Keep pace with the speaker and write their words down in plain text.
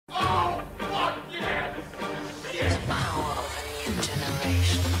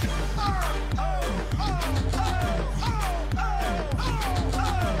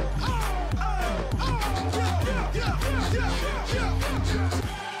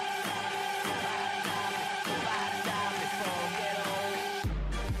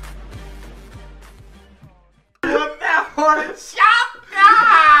horchata.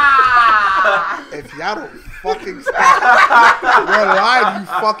 If y'all don't fucking stop, we're live, you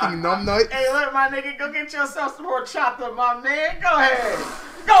fucking numbnut. Hey, look, my nigga, go get yourself some horchata, my man.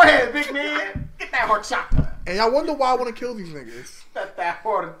 Go ahead, big man. Get that horchata. And y'all wonder why I want to kill these niggas. Get that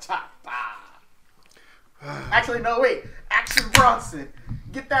horchata. Actually, no, wait. Action Bronson.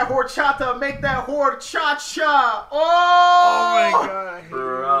 Get that horchata, make that horchata. Oh my god.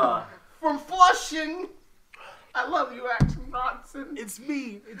 Bruh. From Flushing. I love you, Action Bronson. It's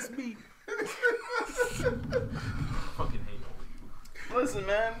me. Fucking hate all you. Listen,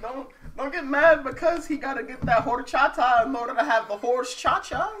 man, don't get mad because he gotta get that horchata in order to have the horse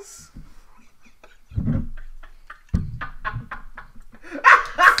cha-chas.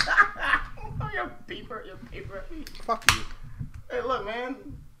 Your paper. Fuck you. Hey, look, man.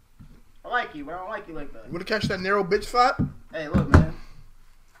 I like you, but I don't like you like that. You wanna catch that narrow bitch slap? Hey, look, man.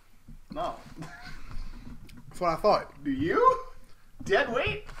 No. That's what I thought. Do you? Dead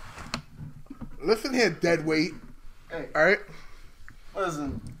weight? Listen here, dead weight. Hey, Alright?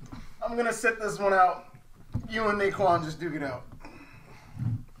 listen. I'm gonna sit this one out. You and Naquan just duke it out.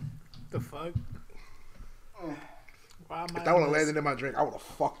 The fuck? Why am If that would have landed in my drink, I would have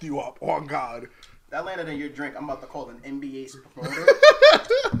fucked you up. Oh, God. That landed in your drink. I'm about to call an NBA promoter.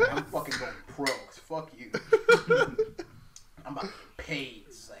 I'm fucking going pro. Fuck you. I'm about to get paid.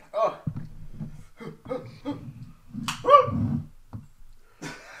 It's like, oh.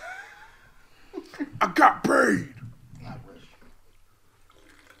 I got paid. Not rich.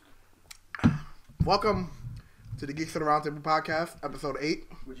 Welcome to the Geeks of the Roundtable podcast, episode 8.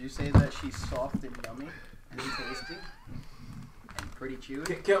 Would you say that she's soft and yummy and tasty and pretty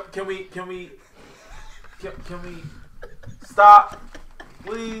chewy? Can we stop,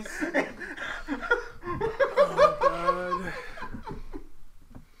 please? Oh, God.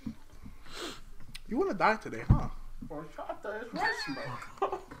 You want to die today, huh? Horchata is rice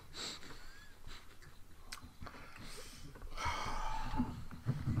smoke.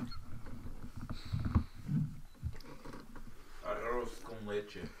 Arroz con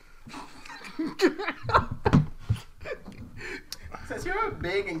leche. Since you're a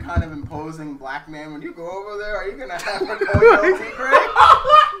big and kind of imposing black man, when you go over there, are you gonna have a Koyo Tigre?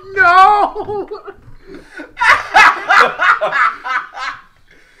 No!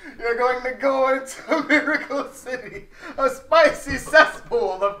 You're going to go into Miracle City, a spicy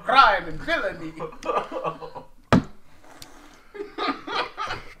cesspool of crime and villainy.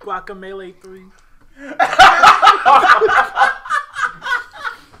 Guacamole 3.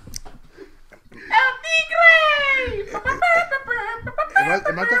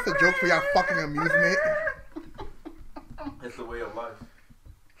 Am I just a joke for y'all fucking amusement? It's the way of life.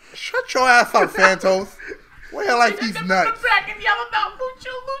 Shut your ass up, Santos. Why you like these nuts? Back and yell about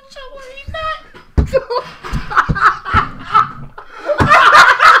Lucha, where he not?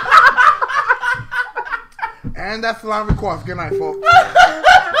 And that's the line of course. Good night, folks.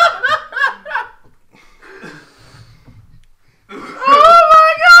 Oh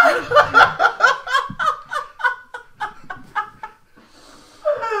my god!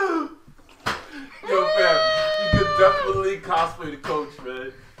 Yo, fam, you could definitely cosplay the coach,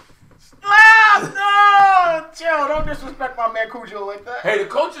 man. No! Chill, don't disrespect my man Cujo like that. Hey, the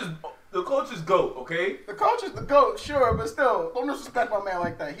coach is GOAT, okay? The coach is the GOAT, sure, but still, don't disrespect my man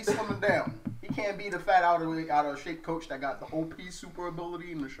like that. He's slimming down. He can't be the fat out of shape coach that got the OP super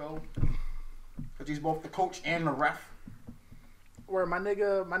ability in the show. Cause he's both the coach and the ref. Where my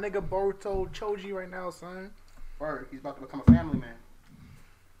nigga Boruto Choji right now, son. Word, he's about to become a family man.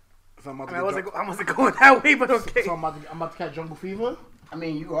 So I'm about I to mean, I wasn't going that way, but okay. So I'm about to catch jungle fever? I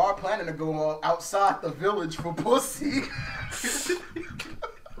mean, you are planning to go outside the village for pussy.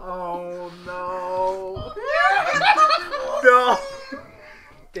 Oh no. No.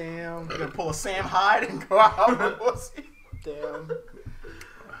 Damn. You're gonna pull a Sam Hyde and go out for pussy. Damn.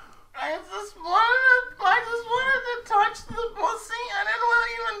 I just wanted to touch the pussy. I didn't want to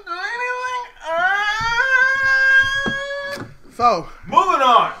even do anything. So, Moving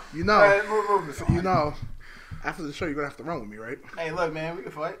on. you know, Alright, move this on. you know, after the show, you're going to have to run with me, right? Hey, look, man, we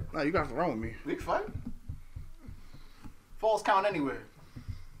can fight. No, you're going to have to run with me. We can fight. Falls count anywhere.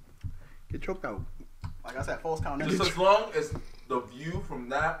 Get choked out. Like I said, falls count Just anywhere. as long as the view from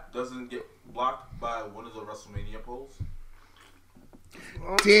that doesn't get blocked by one of the WrestleMania poles.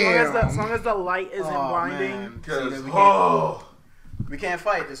 Damn. As long as the light isn't blinding, man. Because, See, we oh. can't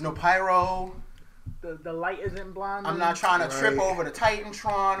fight. There's no pyro. the light isn't blinding. I'm not trying to trip Right. over the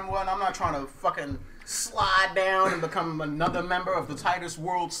Titantron and what. I'm not trying to fucking slide down and become another member of the Titus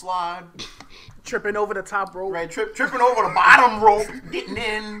World Slide. Tripping over the top rope. Right, tripping over the bottom rope, getting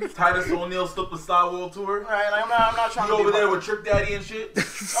in. Titus O'Neil slipped the Star World Tour. Right, like, I'm not trying You to over be there part- with Trick Daddy and shit.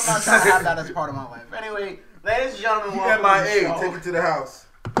 I'm not trying to have that as part of my life. Anyway, ladies and gentlemen, welcome to the show. take it to the house.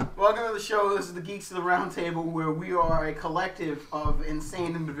 Welcome to the show. This is the Geeks of the Round Table, where we are a collective of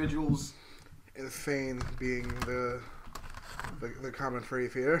insane individuals. Insane being the common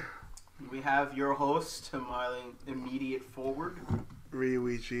phrase here. We have your host to my immediate forward.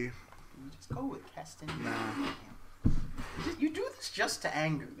 Ryuichi. Just go with Keston. You do this just to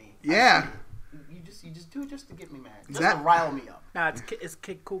anger me. Yeah. You just do it just to get me mad. Just That- to rile me up. Nah, it's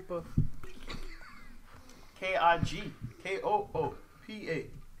Kid Cooper. KIGKOOPA.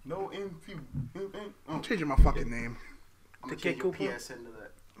 No infu. I'm changing my fucking name. I'm To gonna Kid change your Cooper? PS into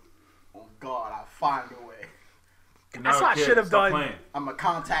that. Oh God, I'll find a way. That's what I should have done. I'm gonna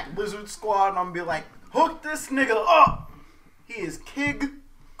contact Lizard Squad and I'm gonna be like, hook this nigga up. He is Kid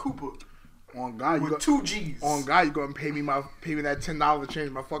Cooper On God, with 2 G's. on God, you gonna pay me that $10 to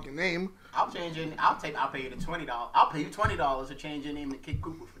change my fucking name? I'll change it. I'll pay you the $20. I'll pay you $20 to change your name to Kid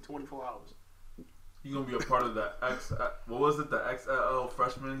Cooper for 24 hours. You gonna be a part of the what was it? The XL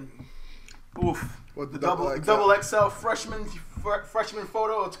freshman. Oof. What The the double XL freshman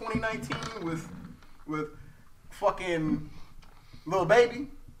photo of 2019 with fucking Lil Baby,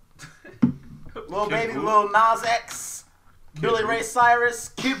 Lil Nas X, Billy Ray Cyrus,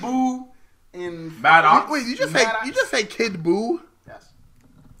 Kid Boo, and Mad Ox. Wait, you just Mad say Ox? you just say Kid Boo? Yes.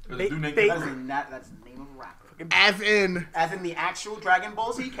 There's a dude named Ba- Kid That's Boo. that's the name of a rapper. As in As in the actual Dragon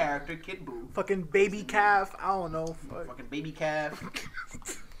Ball Z character, Kid Boo. Fucking baby calf. I don't know. Fuck. Fucking Baby Calf.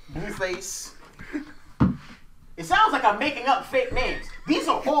 Blueface. It sounds like I'm making up fake names. These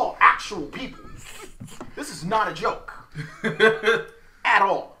are all actual people. This is not a joke. At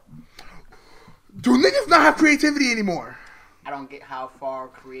all. do niggas not have creativity anymore? I don't get how far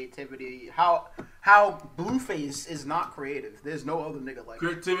creativity, how Blueface is not creative. There's no other nigga like that.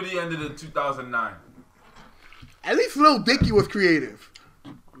 Creativity ended in 2009. At least Lil Dicky was creative. I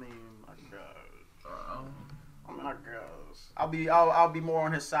mean, I guess. I'll be more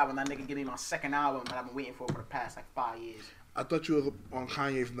on his side when that nigga give me my second album that I've been waiting for the past like 5 years. I thought you was on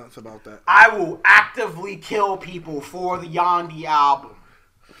Kanye's nuts about that. I will actively kill people for the Yandi album.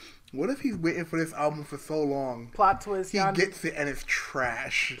 What if he's waiting for this album for so long? Plot twist. He Yandi. gets it and it's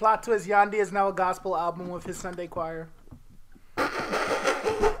trash. Plot twist. Yandi is now a gospel album with his Sunday choir.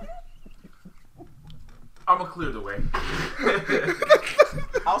 I'ma clear the way.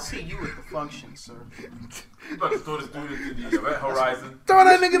 I'll see you at the function, sir. You about to throw this dude into the event horizon. Throw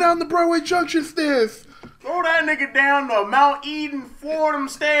that nigga down the Broadway Junction stairs. Throw that nigga down the Mount Eden Fordham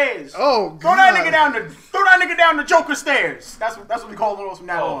stairs. Oh, Throw that God. nigga down the Joker stairs. That's what we call those from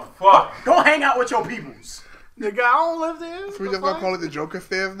now Oh on. fuck. Go hang out with your peoples. Nigga, I don't live there. So we just gonna call it the Joker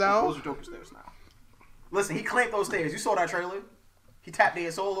stairs now? Those are Joker stairs now. Listen, he claimed those stairs. You saw that trailer? He tapped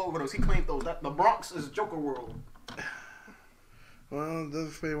dance all over those. He claimed those. The Bronx is Joker world. Well, doesn't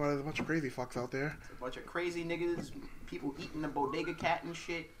explain why there's a bunch of crazy fucks out there. It's a bunch of crazy niggas, people eating the bodega cat and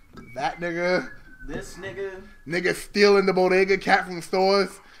shit. That nigga. This nigga, Nigga stealing the bodega cat from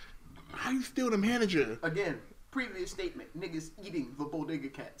stores. How you steal the manager? again, previous statement, niggas eating the bodega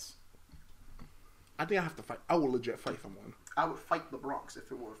cats. I think I have to fight. I will legit fight someone. I would fight the Bronx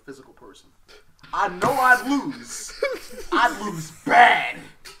if it were a physical person. I know I'd lose. I'd lose bad.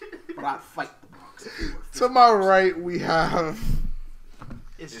 But I'd fight the Bronx if it were a To physical my right, we have.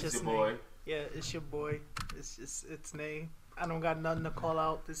 It's It's just your Nay. boy. Yeah, it's your boy. It's Nay. I don't got nothing to call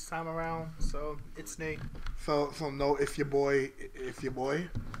out this time around, so it's Nay. So no, if your boy.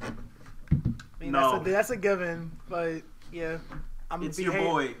 I mean, No. that's a given, but yeah, I'm It's gonna your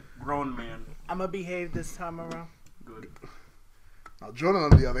behave. boy, grown man. I'm gonna behave this time around. Good. Now Jordan, on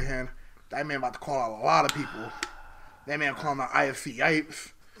the other hand, that man about to call out a lot of people. That man calling out IFC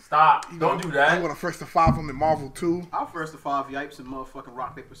Yipes. Stop. Don't do I'm that. gonna first to 5 from in Marvel 2. I'll first to 5 yipes and motherfucking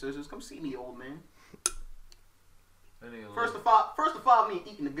rock, paper, scissors. Come see me, old man. First to five me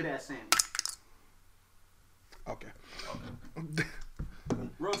eating a good ass sandwich. Okay.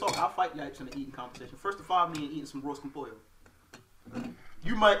 Real talk, I'll fight yipes in the eating competition. First to 5 me and eating some roast con pollo.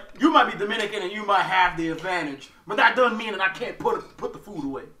 You might be Dominican and you might have the advantage, but that doesn't mean that I can't put the food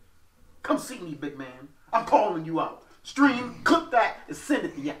away. Come see me, big man. I'm calling you out. Stream, clip that, and send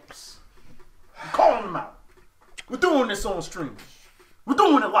it to Yaps. I'm calling them out. We're doing this on stream. We're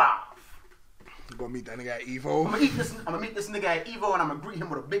doing it live. You gonna meet that nigga at I'm Evo? gonna meet this nigga at Evo and I'm gonna greet him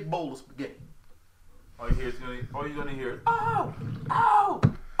with a big bowl of spaghetti. All you're gonna hear. Oh!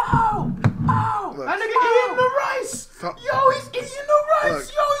 Look. That nigga eating the rice! So- Yo, he's eating the rice!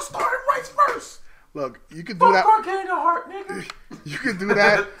 Look. Yo, he started rice first! Look, you can do Fuck that. Arcade the Heart, nigga! You can do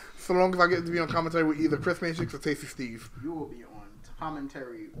that So long as I get to be on commentary with either Chris Matrix or Tasty Steve, You will be on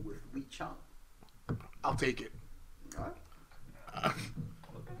commentary with Lee Chung. I'll take it. Alright?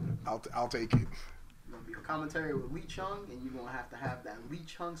 I'll take it. You're gonna be on commentary with Lee Chung, and you're gonna have that Lee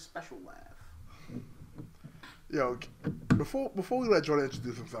Chung special laugh. Yo, before we let Jordan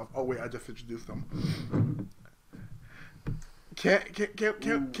introduce himself. Oh wait, I just introduced him. Can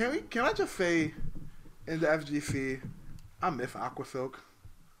I just say, in the FGC, I miss Aqua Silk.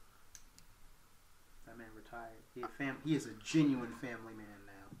 That man retired. He is a genuine family man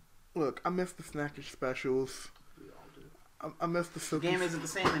now. Look, I miss the snackish specials. We all do. I miss the The silky. game isn't the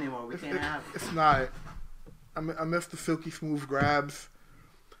same anymore. We can't have it. It's not. I miss the silky smooth grabs.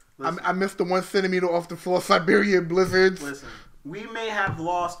 Listen, I missed the 1 centimeter off the floor Siberian blizzards. listen, we may have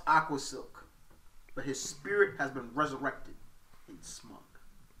lost Aqua Silk, but his spirit has been resurrected in Smug.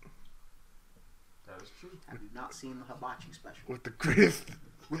 That is true. Have you not seen the Hibachi special? With the greatest.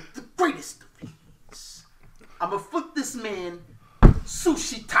 With the greatest of ease. I'ma flip this man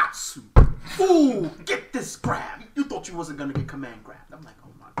sushi tatsu. Ooh, get this grab. You thought you wasn't gonna get command grabbed. I'm like, oh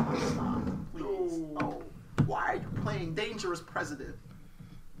my god, stop, please. Oh, why are you playing dangerous president?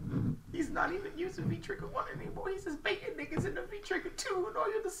 He's not even using V-Trigger 1 anymore. He's just baiting niggas in the V-Trigger 2 and all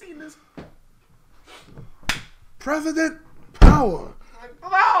you ever seen this. President Power. Like,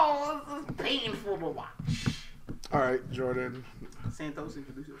 oh, this is painful to watch. Alright, Jordan. Santos,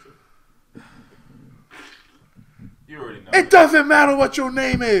 introduce yourself. You already know. It doesn't matter what your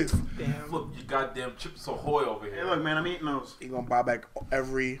name is. Damn. Flip your goddamn Chips Ahoy over Hey, here. look, man, I'm eating those. He gonna buy back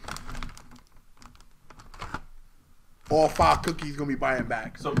all 5 cookies gonna be buying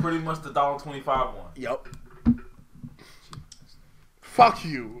back. So pretty much the $1.25 one. Yup. Fuck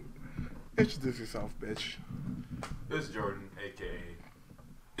you. Introduce yourself, bitch. It's Jordan, aka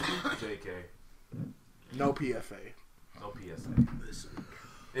JK. No PSA. No PSA.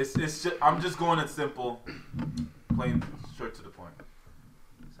 It's just I'm just going it simple, plain, straight to the point.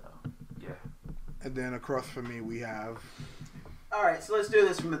 So yeah. And then across from me we have. Alright, so let's do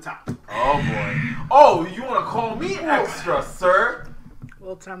this from the top. Oh boy. Oh, you want to call me extra, sir?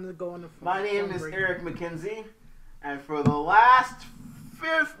 Well, time to go on the phone. My name phone is break. Eric McKenzie, and for the last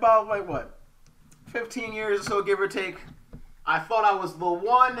 15 years or so, give or take, I thought I was the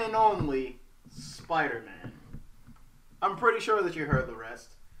one and only Spider-Man. I'm pretty sure that you heard the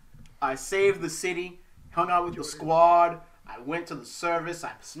rest. I saved the city, hung out with the squad, I went to the service,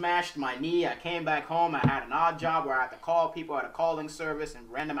 I smashed my knee, I came back home, I had an odd job where I had to call people at a calling service in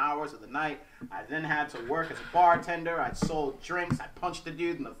random hours of the night. I then had to work as a bartender, I sold drinks, I punched a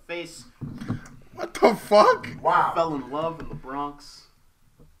dude in the face, What the fuck? Wow. fell in love in the Bronx,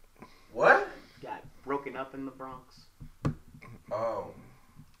 What? got broken up in the Bronx. Oh.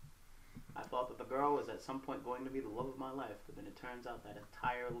 I thought that the girl was at some point going to be the love of my life, but then it turns out that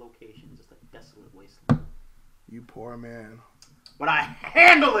entire location is just a desolate wasteland. You poor man. But I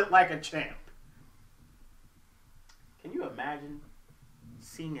handle it like a champ. Can you imagine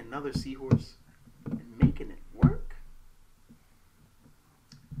seeing another seahorse and making it work?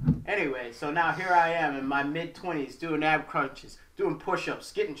 Anyway, so now here I am in my mid-20s doing ab crunches, doing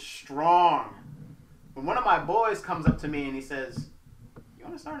push-ups, getting strong. When one of my boys comes up to me and he says, "You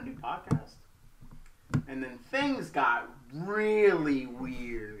want to start a new podcast?" And then things got really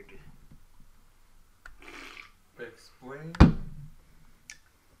weird. Explain.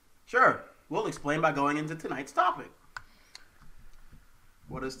 Sure, we'll explain by going into tonight's topic.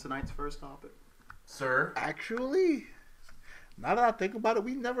 What is tonight's first topic? Sir. Actually, now that I think about it,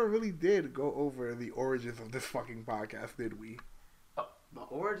 we never really did go over the origins of this fucking podcast, did we? The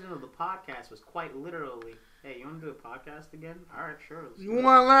origin of the podcast was quite literally, hey, you want to do a podcast again? All right, sure. let's You do it."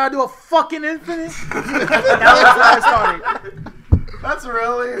 want to learn how to do a fucking infinite? That was how it started. That's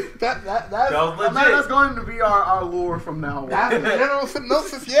really... That's That was legit. That's going to be our lore from now on. general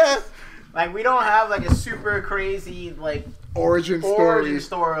hypnosis, yeah. Like, we don't have, like, a super crazy, like, Origin origin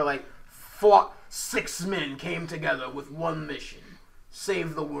story. story, like, fought 6 men came together with one mission.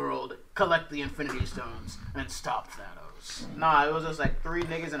 Save the world, collect the Infinity Stones, and stop Thanos. Nah, it was just, like, 3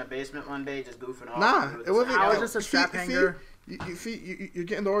 niggas in a basement one day just goofing off. Nah, it wasn't. I was just a strap hanger. You're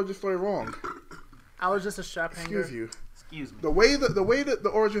getting the origin story wrong. I was just a strap hanger. Excuse you. Excuse me. The way that the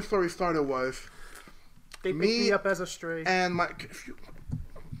origin story started was They picked Me me up as a stray. and my.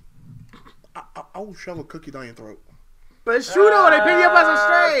 I will shove a cookie down your throat. But it's true though, they picked me up as a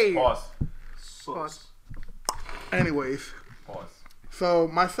stray. Pause. Sauce. Anyways, Pause. so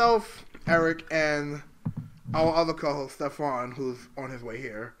myself, Eric, and our other co-host Stefan, who's on his way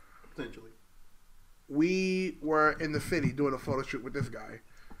here, Potentially. we were in the city doing a photo shoot with this guy,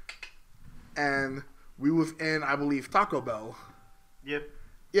 and we was in, I believe, Taco Bell, Yep.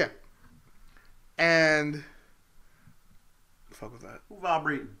 Yeah. And the fuck was that? Who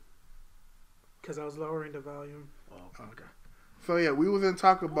vibrating? Because I was lowering the volume. Oh, okay. So yeah, we was in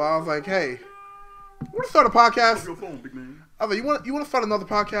Taco Bell. I was like, hey, you want to start a podcast? Your phone, big man. I was like, you want to start another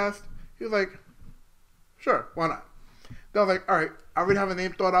podcast? He was like, sure, why not? Then I was like, all right, I already have a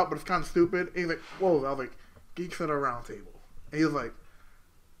name thought out, but it's kind of stupid. And he's like, whoa. I was like, Geeks at a Round Table. And he was like,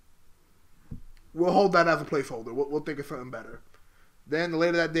 we'll hold that as a placeholder. We'll think of something better. Then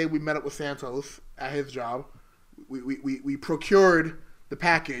later that day, we met up with Santos at his job. We procured the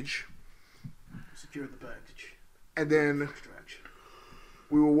package, Secured the package. and then Extraction.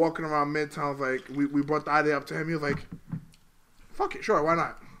 we were walking around Midtown. I was like, we brought the idea up to him. He was like, fuck it, sure, why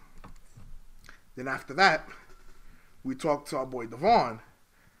not? Then after that, we talked to our boy Devon.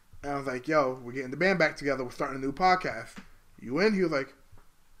 And I was like, yo, we're getting the band back together. We're starting a new podcast. You in? He was like,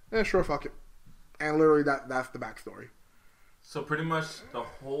 yeah, sure, fuck it. And literally that's the backstory. So pretty much the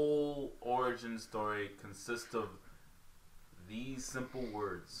whole origin story consists of these simple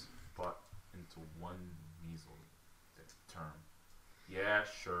words brought into one measly term. Yeah,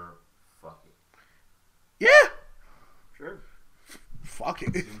 sure, fuck it. Yeah, Sure. fuck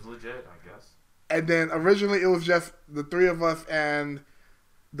it. Seems legit, I guess. And then originally it was just the three of us and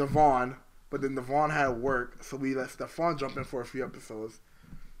Devon. But then Devon had work, so we let Stefan jump in for a few episodes.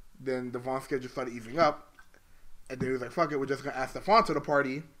 Then Devon's schedule started easing up. And then he was like, fuck it, we're just going to add Stefan to the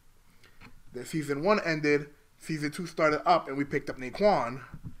party. Then season 1 ended. Season 2 started up, and we picked up Naquan.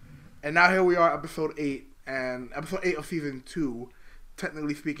 And now here we are, episode 8. And episode 8 of season 2,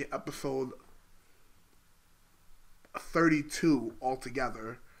 technically speaking, episode 32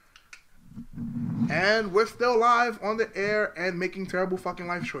 altogether. And we're still live on the air and making terrible fucking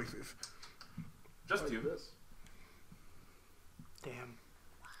life choices. Just you. Damn.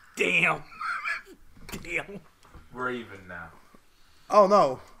 Damn. Damn. We're even now. Oh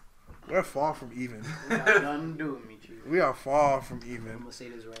no, we're far from even. Got nothing to do with me, Chief. We are far from I'm even. gonna say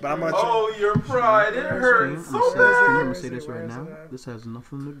this right But now. I'm gonna Oh, your pride, it hurts so Where bad. is I'm gonna it? say this Where right is it now. at? This has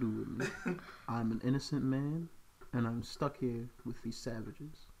nothing to do with me. I'm an innocent man, and I'm stuck here with these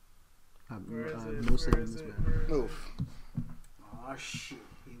savages. I Where is have it? no say Where in is this it? matter. Where is it? move. Oh shit.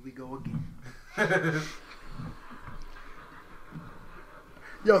 Here we go again.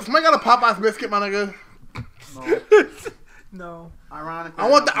 Yo, somebody got a Popeyes biscuit, my nigga. No. No. Ironically, I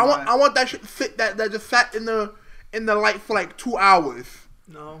want that. enough, I want that shit to sit that just sat in the light for like 2 hours.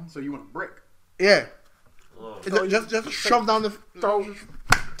 No. So you want a brick? Yeah, Ugh. just shove down the. Throw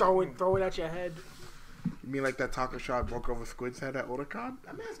it at your head. You mean like that taco shop broke over Squid's head at Otakon?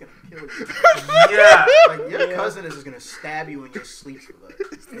 That man's gonna kill you. Yeah. Like your cousin is just gonna stab you in your sleep for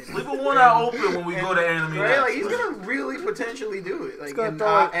that. Leave a one eye open when we go to anime. Right? night. Like he's gonna really potentially do it. Like, gonna and,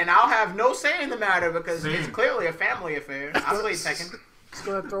 throw it. and I'll have no say in the matter because it's Same. clearly a family affair. I play Tekken. He's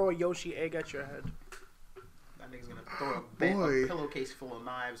gonna throw a Yoshi egg at your head. That nigga's gonna throw Boy. a pillowcase full of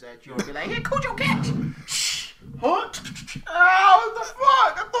knives at you and be like, "Here, Cujo, catch!" Huh? Oh, what the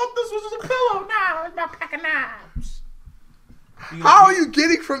fuck? I thought this was just a pillow. Nah, it's my pack of knives. How are you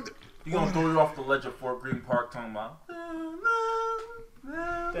getting from? You gonna throw you off the ledge of Fort Greene Park talking about?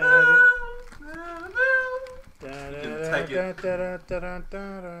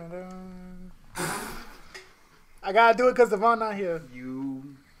 I gotta do it because Devon not here.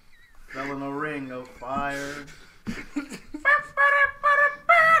 You fell in a ring of fire.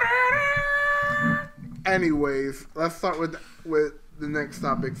 Anyways, let's start with the next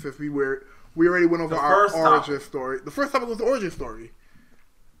topic since we already went over The our first origin topic. story. The first topic was the origin story.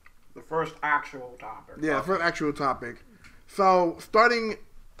 The first actual topic. Yeah, the first actual topic. So starting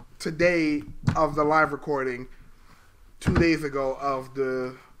today of the live recording, 2 days ago of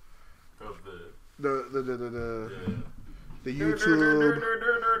the Of the YouTube,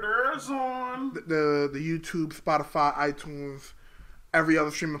 On. the YouTube, Spotify, iTunes, every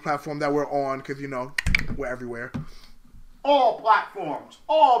other streaming platform that we're on, because you know we're everywhere. All platforms,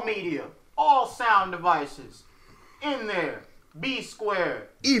 all media, all sound devices, in there. B squared,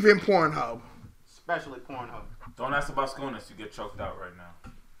 Even Pornhub. especially Pornhub. Don't ask about Scones. You get choked out right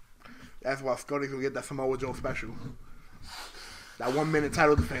now. That's why Scotty's gonna get that Samoa Joe special. That 1 minute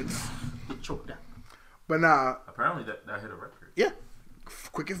title defense. Get choked out. But nah, Apparently that hit a record. yeah,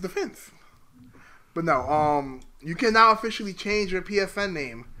 quickest defense. But no, you can now officially change your PSN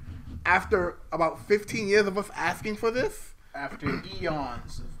name after about 15 years of us asking for this. After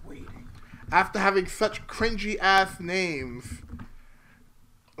eons of waiting. After having such cringy ass names,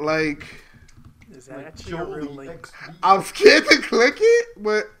 like Is that actually a real link? I'm scared to click it,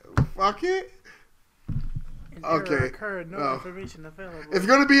 but fuck it. An error Okay. occurred. No Oh. information available. It's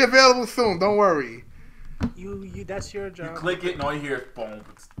gonna be available soon. Don't worry. You that's your You job. click it and all you hear is boom,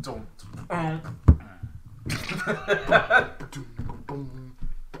 boom, boom.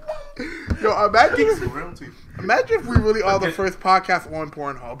 Yo, imagine if we really are the first podcast on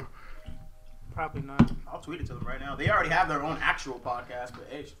Pornhub. Probably not. I'll tweet it to them right now. They already have their own actual podcast, but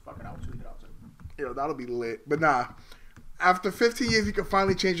hey, fucking I'll tweet it out to them. Yo, that'll be lit. But nah, after 15 years, you can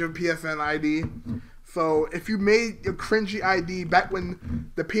finally change your PSN ID. So if you made your cringy ID back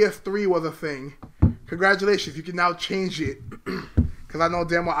when the PS3 was a thing, congratulations, you can now change it. Because I know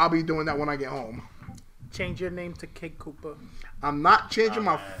damn well I'll be doing that when I get home. Change your name to Kid Cooper. I'm not changing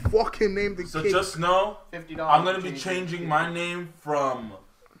my fucking name to So Kid. just know, $50. I'm gonna be changing my name from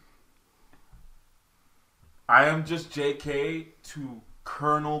I am just JK to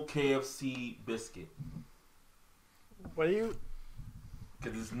Colonel KFC Biscuit. What are you?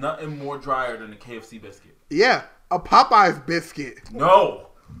 Because there's nothing more drier than a KFC biscuit. Yeah, a Popeye's biscuit. No!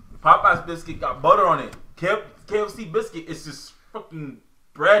 Popeye's biscuit got butter on it. KFC biscuit is just fucking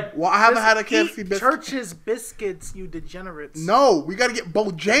bread. Well, I haven't had a Just KFC eat biscuit. Church's biscuits, you degenerates. No, we gotta get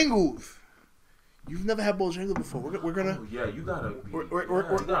Bojangles. You've never had Bojangles before. We're gonna Oh, yeah, you gotta be. We're-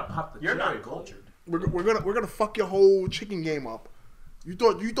 you gotta pop the You're cherry. not cultured. we're gonna fuck your whole chicken game up. You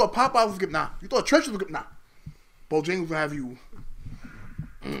thought Popeyes was good? Nah. You thought Church's was good? Nah. Bojangles will have you.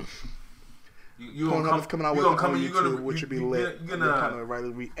 You Pornhub gonna is coming out you with gonna it come on and you YouTube, gonna which should be you lit. You're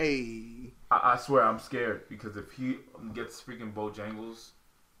gonna. Hey. I swear I'm scared because if he gets freaking Bojangles,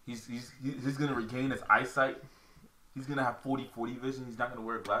 he's gonna regain his eyesight. He's gonna have 40/40 vision. He's not gonna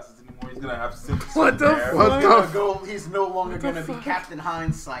wear glasses anymore. He's gonna have six. What the hair. fuck? He's no longer What the going to be fuck? Captain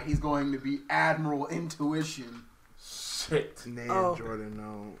Hindsight. He's going to be Admiral Intuition. Shit. Nah, Oh. Jordan,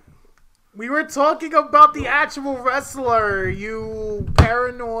 no. We were talking about the actual wrestler, you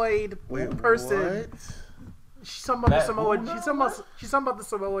paranoid person. What? She's talking about the That Samoa. who now? She's talking about the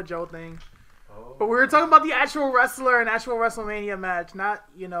Samoa Joe thing. Oh. But we were talking about the actual wrestler and actual WrestleMania match, not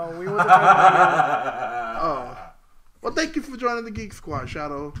we wasn't talking about Oh. Well, thank you for joining the Geek Squad,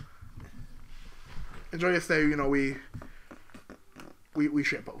 Shadow. Enjoy your stay. We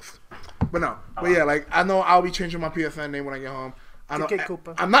share post. But no. But yeah, like I know I'll be changing my PSN name when I get home. I know Kid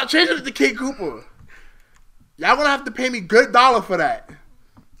Cooper. I'm not changing it to Kid Cooper. Y'all gonna have to pay me good dollar for that.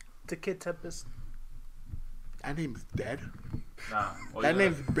 to Kid Tempest. That name's dead. Nah. Oh, That you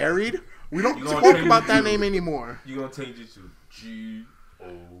name's buried. We don't you gonna talk change about it that to- name anymore. You gonna change it to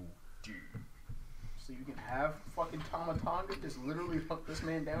G-O-D. So you can have fucking Tomatonga just literally fuck this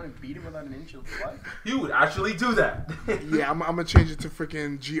man down and beat him without an inch of flesh? You would actually do that. Yeah, I'm gonna change it to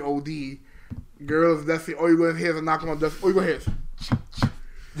freaking God. Girls, that's it. All you gonna hear is a knock on the desk. All you gonna hear is.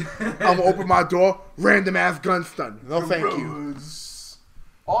 I'm gonna open my door. Random ass gun stun. No, thank you.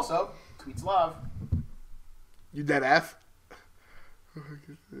 Also, tweets live. You dead ass.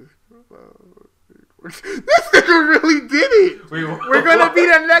 This nigga really did it. Wait, We're gonna be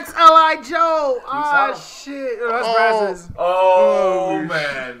the next L.I. Joe. Ah, solid. shit. That's Oh. Brazos. Oh, Oh,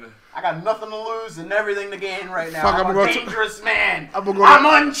 man. I got nothing to lose and everything to gain right now. Fuck, I'm I'm a gonna go to- dangerous man. I'm gonna go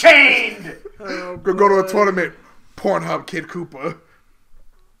I'm unchained. Oh, Gonna go to a boy. tournament. Pornhub Kid Cooper.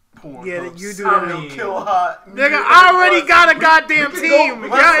 Porn Yeah, hub, you do serial that. kill hot. Nigga, I already got a goddamn we can team.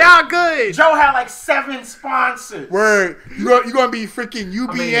 go- Y'all good. Joe had like 7 sponsors. Word. You gonna be freaking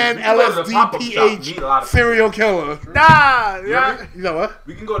UBN, we can go to the pop-up shop and meet a lot LSDPH of serial killer. Nah, You yeah. hear me? You know what?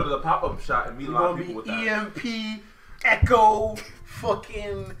 We can go to the pop-up shop and meet a You're lot of gonna people with be that. EMP, Echo,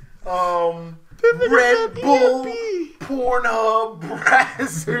 fucking Red Bull, EMP. Pornhub,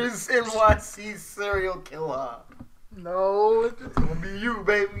 Brazzers, NYC serial killer. No, It's gonna be you,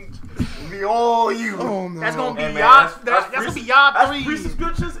 baby. It's gonna be all you. Oh no. that's gonna be Hey, man, y'all. that's That's free- gonna be y'all That's free three.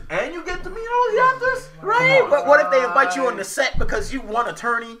 subscriptions, and you get to meet all the actors. Right? Come on. But what if they invite you on the set because you want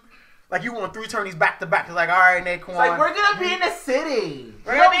attorney? Like you want 3 attorneys back to back. It's like, all right, Naquan. Like, we're gonna be in the city.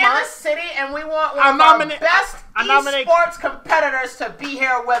 We're gonna be in the city, and we want I one of our nominate- best I nominate- esports competitors to be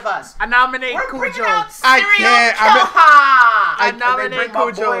here with us. I nominate We're bringing Cujo. out I serial can't. killer. nominate And they bring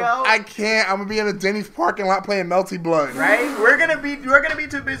my Cujo. boy out. I can't. I'm gonna be in a Denny's parking lot playing Melty Blood. Right? We're gonna be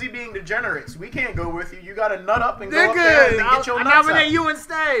too busy being degenerates. We can't go with you. You gotta nut up and go up there Nigga, and get your I nuts nominate out. you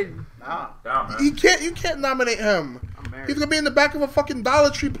instead. Nah, Damn, man. You can't nominate him. I'm married. He's gonna be in the back of a fucking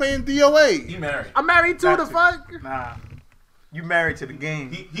Dollar Tree playing DOA. He married. I'm married to the That's it. fuck. Nah. You married to the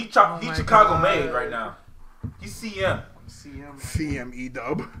game. He Oh my Chicago God. made right now. He's CM. CME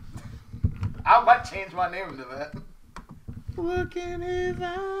dub. I might change my name to that. Look in his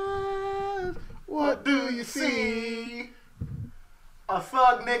eyes. What do you see? A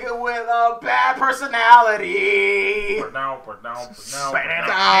thug nigga with a bad personality. Put down.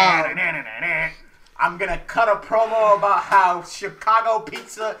 Ah. I'm gonna cut a promo about how Chicago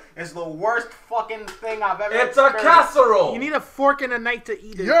pizza is the worst fucking thing I've ever It's a experienced. casserole. You need a fork and a knife to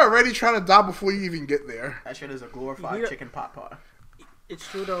eat it. You're already trying to die before you even get there. That shit is a You glorified need a- chicken pot pie. It's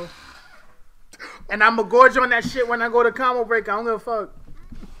true though. And I'm a gorge on that shit when I go to combo break. I don't give a fuck.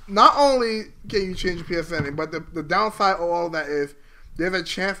 Not only can you change your PSN, but the downside of all that is there's a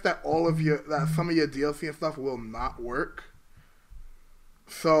chance that some of your DLC and stuff will not work.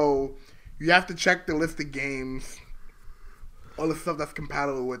 So you have to check the list of games, all the stuff that's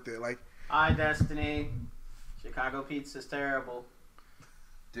compatible with it. Like, Hi, Destiny. Chicago pizza's terrible.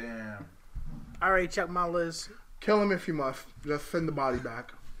 Damn. I already checked my list. kill him if you must. Just send the body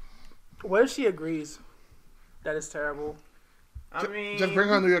back. What if she agrees that it's terrible? I mean, Just bring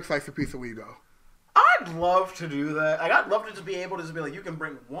her a New York slice of pizza when you go. I'd love to do that. Like, I'd love to just be able to just be like, you can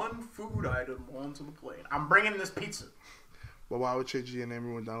bring one food item onto the plane. I'm bringing this pizza. But why would change your name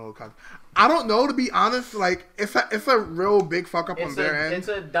and download content? I don't know, to be honest. Like, it's a real big fuck up on their end. It's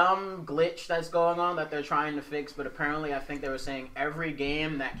a dumb glitch that's going on that they're trying to fix, but apparently I think they were saying every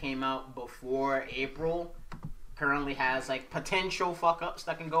game that came out before April currently has like potential fuck ups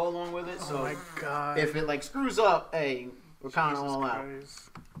that can go along with it. So Oh my god. if it like screws up, hey, we're kind of all out.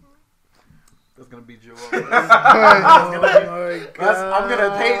 That's gonna be Joel. Oh my god. I'm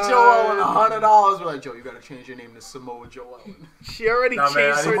gonna pay Joe Owen $100. We're like, Joe, you gotta change your name to Samoa Joe Owen. She already Nah,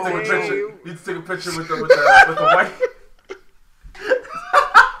 man, I changed need her to take a picture. name. Need to take a picture with the white.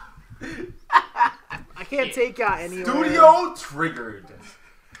 I can't take y'all anywhere. Studio triggered.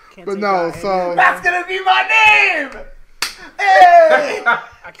 Can't But take no, y'all so anywhere. That's gonna be my name. Hey, I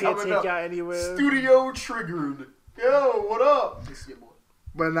can't coming take up. y'all anywhere. Studio triggered. Yo, what up? It's your boy.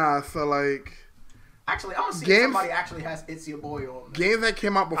 but nah, so like Actually, I'm gonna see if Games- somebody actually has It's Your Boy on there. games that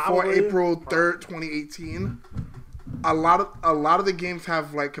came out before Probably. April 3rd, 2018. A lot of the games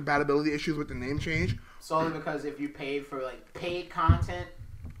have like compatibility issues with the name change. Solely because if you paid for like paid content,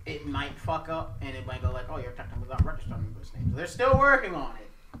 it might fuck up and it might go like, oh, you're technically not registering this name. So they're still working on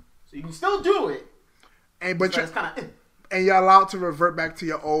it. So you can still do it. And But but it's kind of and you're allowed to revert back to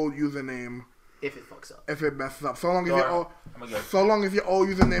your old username if it fucks up. if it messes up. So long as Sorry. your old, I'm gonna go. so long as your old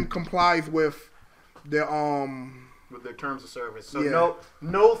username complies with the With their terms of service. So Yeah.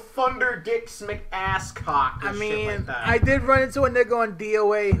 no Thunder Dicks McAsscock. I Shit mean, like that. I did run into a nigga on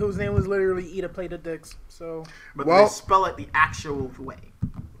DOA whose name was literally Eat a Plate of Dicks. So But Well- they spell it the actual way.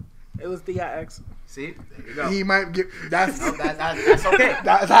 it was DIX. See? There you go. he might get that's No, that's okay.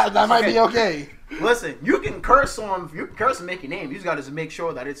 that might be okay. Listen, you can curse and make your name. You just gotta just make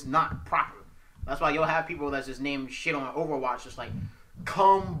sure that it's not proper. That's why you'll have people that's just named shit on Overwatch, just like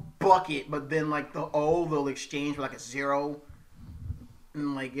cum bucket, but then like the O they'll exchange for like a 0,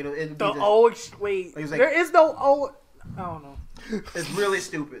 and like it'll be The just, O. Wait, He's like- there is no O. I don't know. it's really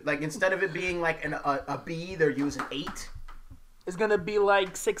stupid. Like instead of it being like a B, they're using 8. It's gonna be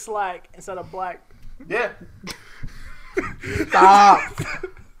like 6 Slack instead of black. Yeah, Stop.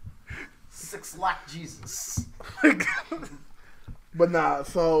 6 lakh Jesus. But nah,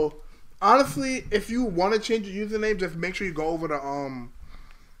 so honestly, if you want to change your username, just make sure you go over the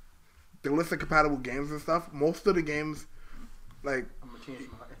list of compatible games and stuff. Most of the games, like I'm gonna change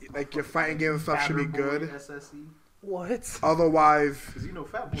my your fighting games and stuff, should be Fatter Boy good. SSE. What? Otherwise, Cause you know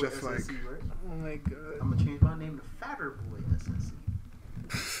Fat Boy Just SSE, like- right? Oh my god. I'm gonna change my name to Fatter Boy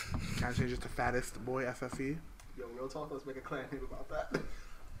SSE. can I change it to fattest boy SSE? Yo, real talk. Let's make a clan name about that.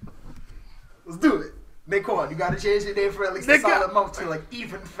 Let's do it. Naquan, you gotta change your name for at least a Nigga. solid month to like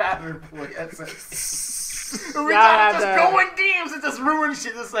even fatter boy. SSE. Every Yeah, time just that- go in games and just ruin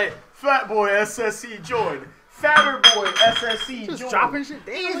shit. Just say Fat Boy SSE join. Fatter Boy SSE Just join. dropping shit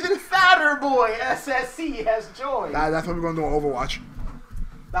down. Even Fatter Boy SSE has joined. That's what we're gonna do on Overwatch.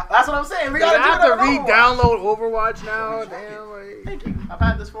 That's what I'm saying. We Like, gotta I have do to that on Overwatch. re-download Overwatch now. Fuck it. Damn, like. Thank you. I've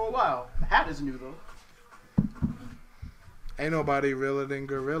had this for a while. The hat is new though. Ain't nobody realer than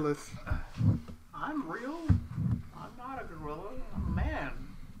gorillas. I'm real. I'm not a gorilla. I'm a man.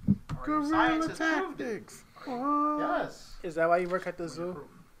 Gorilla Science has proved it. tactics. What? Yes. Is that why you work at the zoo?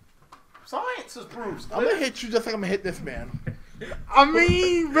 Science has proved. I'm gonna hit you just like I'm gonna hit this man. I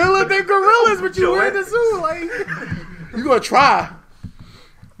mean, realer than gorillas, but you were in the zoo, like. You gonna try?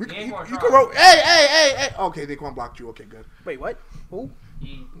 He ain't gonna You try. can roll. Hey! Okay, Daquan blocked you. Okay, good. Wait, what? Who?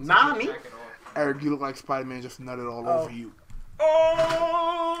 He Nah, took me. his jacket off. Eric, you look like Spider-Man just nutted all Oh. over you.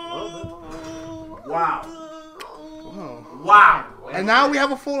 Oh! Wow. Oh. Wow. And now we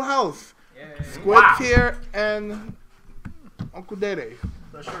have a full house. Yeah. Squid's Wow. here and Uncle Dede.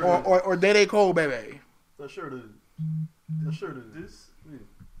 That sure Or Dede Cole, baby. That sure did. That sure did. This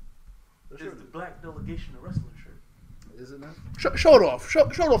That is the black delegation of wrestling shirt. Is it now? Show it off. Show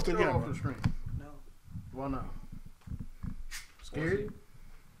it off to the Show it off camera. the screen. No. Well, no. Scared?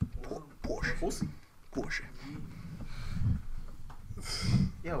 Porsche. Porsche.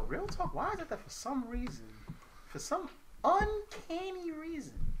 Yo, real talk. Why is it that for some uncanny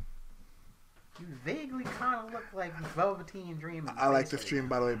reason, you vaguely kind of look like Velveteen Dream? I like the stream,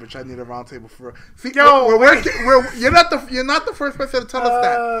 by the way, but I need a round table for. See, Yo, we're working. You're not the first person to tell us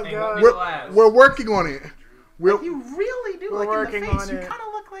that. Oh, Ain't God. gonna be the last. We're working on it. Like, you really do. We're Like in working the face, on you it. kind of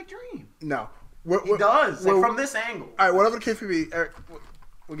look like Dream. No. He does. Like we're- from this angle. All right, whatever the case may be, Eric,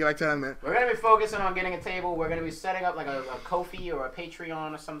 we'll get back to that in a minute. We're gonna be focusing on getting a table. We're gonna be setting up like a Ko-fi or a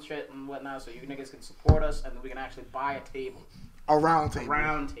Patreon or some shit and whatnot, so you niggas can support us, and then we can actually buy a table, A round a table.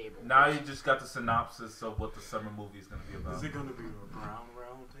 round table. Now you just got the synopsis of what the summer movie is going to be about. Is it gonna be a brown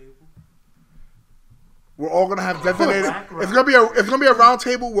round table? We're all gonna have designated. It's gonna be a round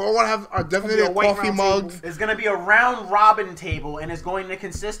table. We're all gonna have our designated white coffee round mugs. It's gonna be a round robin table, and it's going to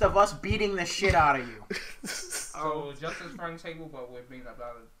consist of us beating the shit out of you. So Justin's front table, but we're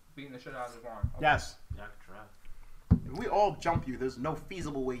beating the shit out of the barn. Okay. Yes. Yeah, I can try. If we all jump you, there's no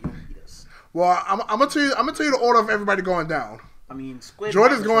feasible way you'll beat us. Well, I'm gonna tell you the order of everybody going down. I mean, Squid.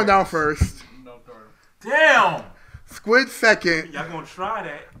 Jordan's going down first. No Jordan. Damn! Squid second. Y'all gonna try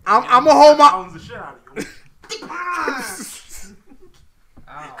that? I'm a hold my. Pounds the shit out of you.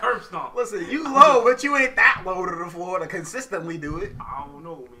 Ow. Curb stomp. Listen, you low, but you ain't that low to the floor to consistently do it. I don't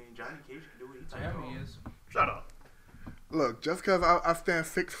know, man. Johnny Cage can do it. He Yeah, tough. he is. Shut up. Look, just because I stand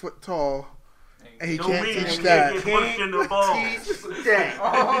 6 foot tall and he Don't can't mean teach he that. can't get punched in the balls. Dang.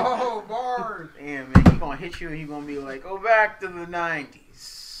 Oh, bars. Damn, man, he gonna hit you and he gonna be like, go back to the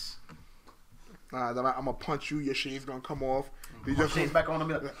 90s. Nah, then I'm gonna punch you. Your shade's gonna come off. You Just just back on and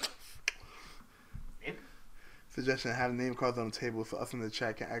be like, suggestion: have name cards on the table so us in the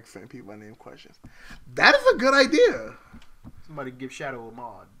chat can ask certain people name questions. That is a good idea. somebody give Shadow a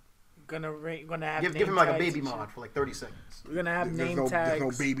mod. Gonna have Give name him like a tags baby and shit. mod for like 30 seconds. We're gonna have There's name no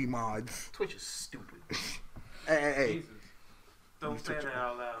tags. baby mods. Twitch is stupid. Hey. Jesus. Don't say that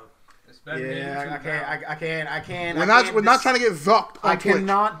out loud. It's better than Yeah, YouTube I can't. We're not trying to get zucked on I Twitch.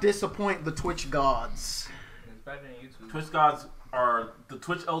 cannot disappoint the Twitch gods. It's better than YouTube. Twitch gods are the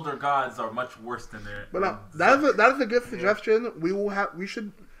Twitch elder gods are much worse than their. But no, that is a good suggestion. We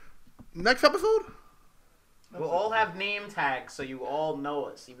should next episode. We'll all have name tags, so you all know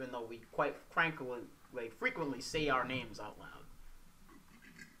us, even though we quite frankly, frequently say our names out loud.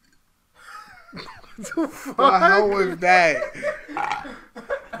 What the hell was that?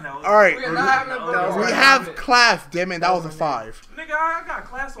 No, All right, We are not having a no, we have class. Damn it, that was a 5. Nigga, I got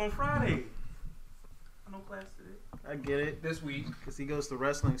class on Friday. I no class today. I get it. This week. Because he goes to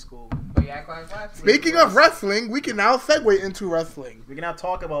wrestling school. But yeah, class last week. Speaking of wrestling, we can now segue into wrestling. We can now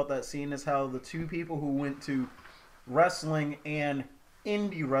talk about that, seeing as how the two people who went to wrestling and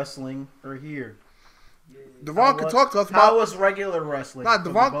indie wrestling are here. Devon can talk to us How about. was regular wrestling? Nah, for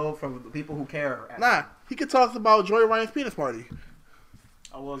Devon- for the people who care. Nah, he can tell us about Joy Ryan's penis party.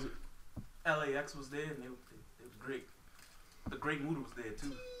 How was it? LAX was there and it was great. The Great Muda was there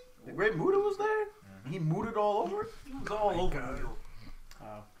too. The Great Muda was there? He mooted all over it? He was all over New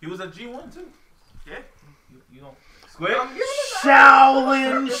York. He was at G1 too. Yeah. You don't. Squid.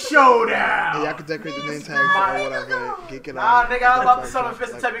 Shaolin Showdown! Yeah, I could decorate the name tags or whatever. Geek it Nah, out. nigga, I was about to summon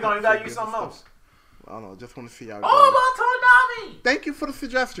Fist and Tepi, you gotta use something else. I don't know. Just want to see how. it Oh, goes. Thank you for the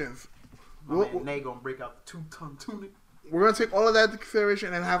suggestions. my We'll- man Nate gonna break out the 2-ton tunic. We're gonna take all of that into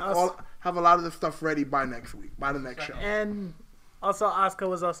consideration and have a lot of the stuff ready by next week, by the next show. And also, Asuka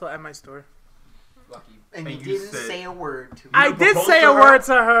was also at my store. Lucky. And And you you didn't said- say a word to me. I did proposed say to a her? word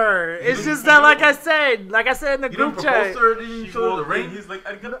to her. It's just that, like I said in the You didn't group propose chat. to her? Didn't you She show her the walked in, ring? he's like,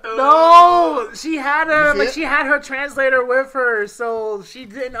 arigato. No, she had her You see like it? she had her translator with her, so she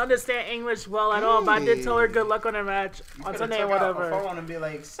didn't understand English well at all. But I did tell her good luck on her match on Sunday or A whatever. phone and be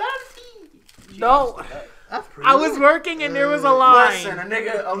like, Selfie! No, That's pretty. I was working and there was a line. Listen, a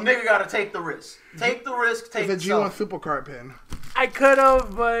nigga gotta take the risk. Take the risk, take It's the a G1 selfie. Supercard pin. I could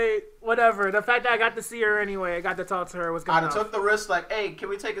have, but whatever. The fact that I got to see her anyway, I got to talk to her was good I'd enough. have took the risk like, hey, can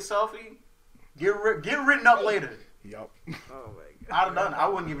we take a selfie? Get written up later. Yup. Oh my I'd have done it. I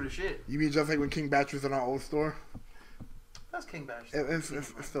wouldn't give it a shit. You mean just like when King Batch was in our old store? That's King Bash. It's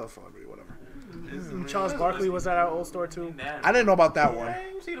still a celebrity, whatever. Charles Barkley was at our old store too. I didn't know about that one. Yeah,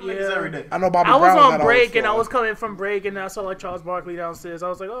 you see them Yeah. niggas every day. I know Bobby I was Brown was at on our old break and I store. was coming from break and I saw like Charles Barkley downstairs. I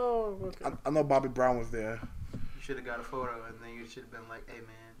was like, oh, okay. I know Bobby Brown was there. You should have got a photo and then you should have been like, hey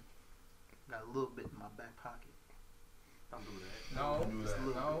man, got a little bit in my back pocket. Don't do that. No. Just a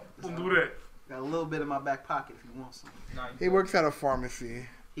little No. bit. Don't do that. Got a little bit in my back pocket if you want some. No, He works at a pharmacy.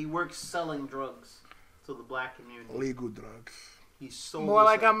 He works selling drugs to the black community. Legal drugs. He sold More us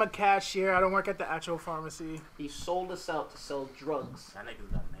like out. I'm a cashier. I don't work at the actual pharmacy. He sold us out to sell drugs. That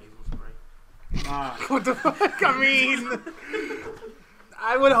nigga's got nasal spray. Nah. What the fuck? I mean,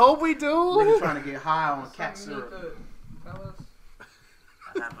 I would hope we Nigga do. trying to get high on cat Something you syrup. could tell us?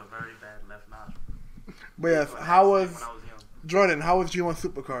 I have a very bad left nostril. But yes, how was When I was young. Jordan? How was G1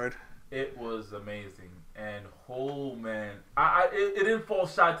 Supercard? It was amazing, and oh man, it didn't fall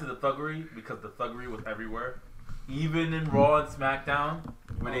shy to the thuggery because the thuggery was everywhere, even in Raw and SmackDown,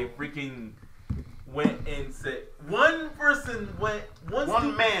 where they freaking went and said one person went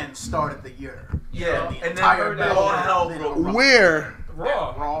One man started the year. yeah, The and entire then all building. hell Then broke. Where?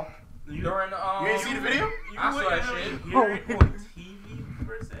 Raw. Raw. You, During the You ain't see the video? I saw that wouldn't shit. hear it on TV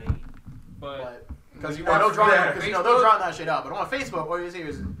per se. But Because you they'll watch drown that because on they'll Facebook? drown that shit out. But on Facebook, all you see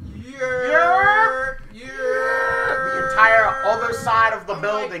is yeah. the entire other side of the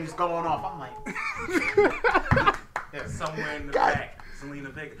building's going off. I'm like, Somewhere in the God. back, Selena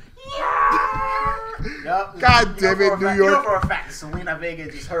Vega. yup. God damn it, New You know York. for a fact, Selena Vega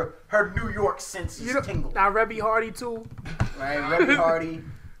just her New York senses You know, tingle. now Rebby Hardy too. Right, Rebby Hardy,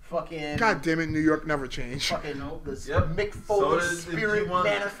 fucking, God damn it, New York never changed. fucking this Yep. Mick So Foley did the spirit G1.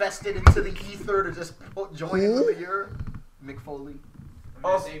 manifested into the ether to just join into the year. Mick Foley.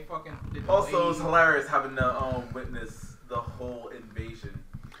 Also- They fucking did the Also, it was AEW. hilarious having to witness the whole invasion.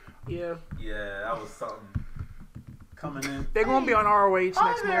 Yeah, Yeah, that was something. Coming in. they're gonna be on ROH Hi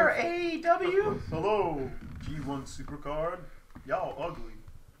next there, month. AEW. Hello, G1 Supercard. Y'all ugly.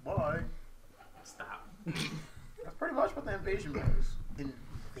 Bye. Stop. That's pretty much what the invasion was.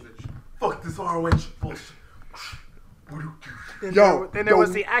 Fuck this ROH bullshit. Then Yo, there, then there yo.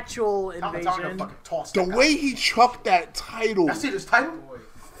 was the actual I'm telling you, invasion. fucking toss The that way guy. he chucked that title. I see this title. Boy.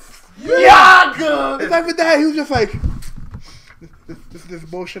 Yeah, good. It's like with that, he was just like, this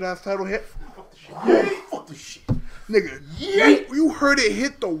bullshit ass title hit. Yeah, fuck this shit. Nigga, Yeah. you heard it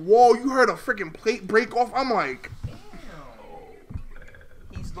hit the wall. You heard a freaking plate break off. I'm like,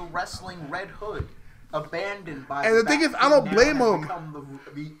 He's the wrestling Red Hood, abandoned by. And the thing is, I don't now blame has him. become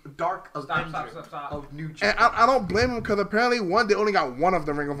the dark Avenger Stop. of New and Japan. I don't blame him because apparently they only got one of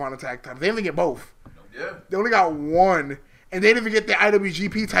the Ring of Honor tag titles. They didn't get both. Yeah. They only got one, and they didn't even get their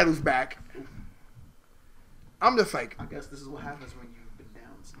IWGP titles back. I'm just like, I guess this is what happens when you've been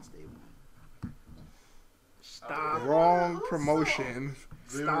down since day one. Stop. wrong promotions.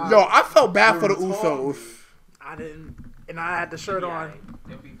 Stop. Yo, I felt bad for the Usos. I didn't, and I had the shirt on.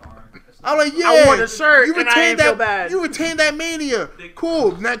 They'll be fine. I'm like, yeah. I wore the shirt you and I retained didn't feel that. bad. You retained that Mania.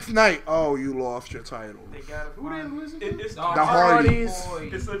 Cool. Next night, oh, you lost your title. They gotta Who find. didn't lose it? It's The Hardys.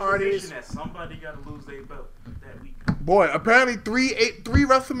 It's a Hardys. tradition that somebody gotta lose their belt that week. Boy, apparently three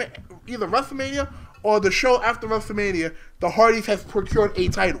WrestleMania, either WrestleMania or the show after WrestleMania, the Hardys has procured a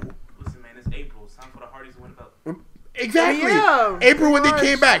title. Listen, man, it's April. It's time for the Hardys to win the belt. Exactly. Yeah, April when they pretty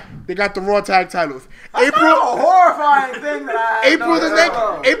came much. back, they got the Raw tag titles. That's not a horrifying thing that I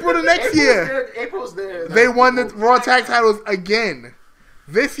April the next year, April's there. they won the Raw tag titles again.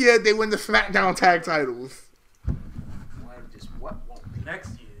 This year, they win the SmackDown tag titles. Just what won't they? Next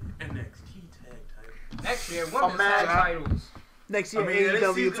year, NXT tag title. Next year, women's tag Imagine. titles. Next I year, mean, this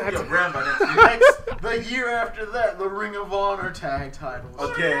AEW season's gonna tag be a team. brand by next year. The year after that, the Ring of Honor tag titles.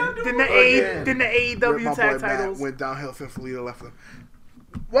 Again. Then the Again. then the My AEW boy tag Matt titles. went downhill since Lita left him.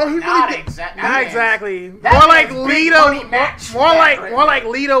 Well, he Not really did. exactly. Not exactly. that More like man's big money Lita. match More that like right more there. like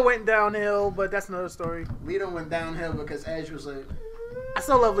Lita went downhill, but that's another story. Lita went downhill because Edge was like, I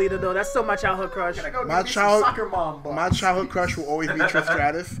still love Lita though. That's still my childhood crush. "Can I go My get me some child- soccer mom bucks?" My childhood crush will always be Trish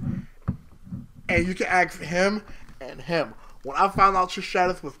Stratus. And you can ask him and him. When I found out Trish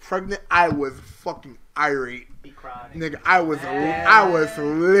Stratus was pregnant, I was fucking irate. He cried. Nigga, I was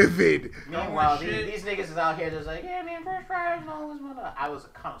livid. Meanwhile, shit. these niggas is out here just like, yeah, man, first try and all this mother. I was a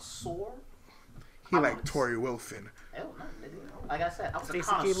connoisseur. He like Tori Wilson. Hell no, nigga. Like I said, I was a Stacy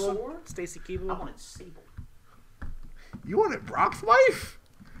connoisseur. Keibler. Stacy I Keibler. wanted Sable. You wanted Brock's wife?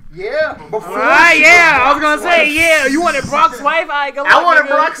 Yeah, before Alright, she yeah. I was Brock's gonna say, wife. yeah. You wanted Brock's wife? Alright, go I wanted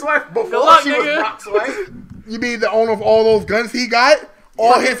Brock's wife before Good luck, she was nigga. Brock's wife. You mean the owner of all those guns he got?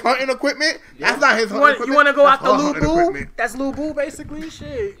 All his hunting equipment? That's not his hunting equipment. You want to go That's after her Lou hunting Boo? equipment. That's Lou Boo, basically.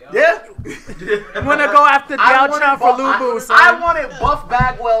 Shit. Yeah. You want to go after Galchan for Lou Boo, son? I wanted Buff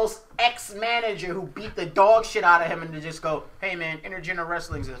Bagwell's ex-manager who beat the dog shit out of him and to just go, hey man, intergender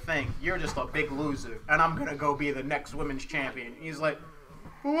wrestling's a thing. You're just a big loser. And I'm going to go be the next women's champion. He's like,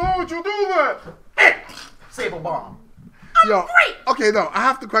 Why would you do that? Sable Bomb. Yo, okay, no, I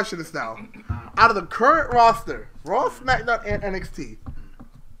have to question this now. Out of the current roster, Raw, SmackDown, and NXT,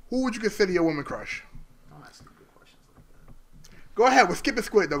 who would you consider your woman crush? Don't ask stupid questions like that. Go ahead, we're skipping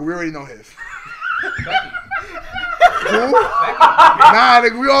Squid, though. We already know his. Who? Nah,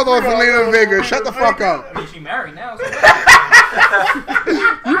 nigga, we all know Selena Vega. Shut the fuck up. I mean, she married now. So You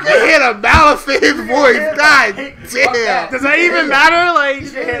can hear the balance in his voice. God damn. Does that even matter? Like,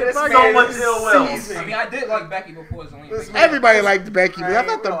 So much ill will. I mean, I did like Becky before Selena. Everybody liked Becky, but that's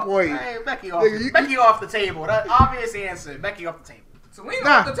not the point. Hey, Becky off. Nigga, you- Becky off the table. That obvious answer. Becky off the table. Selena Nah.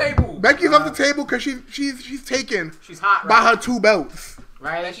 off the table. Becky's off the table because she's taken She's hot by right her 2 belts.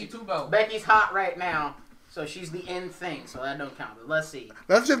 right? Becky two belt. Becky's hot right now, so she's the in thing. So that don't count. But let's see.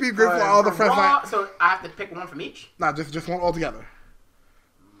 Let's just be grateful for all the friends. Raw, so I have to pick one from each. Nah, just one altogether.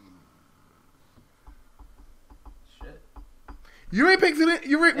 Shit. You ain't picked Selena.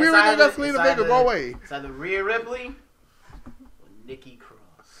 We already either- got Selena it's Vega. either- Go away. It's either Rhea Ripley or Nikki Cross.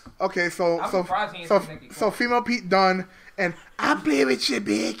 Okay, I'm surprised he ain't said Nikki so Cross. female Pete done, and I play with you,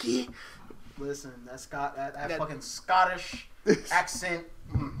 Becky. Listen, that fucking Scottish accent.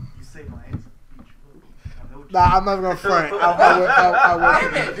 You say my answer. Nah, I'm not gonna front.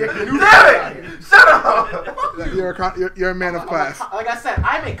 I Damn it! Shut up! will. You're a man of class. Like I said,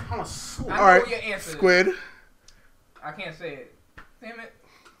 I'm a connoisseur. I know All right, your answer is. Squid. I can't say it. Damn it.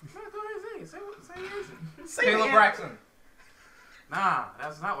 Go ahead, say your answer. Say Caleb it. Braxton. Nah,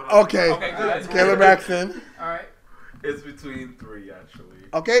 that's not what I Okay. Okay, good. Caleb Braxton. All right. It's between 3, actually.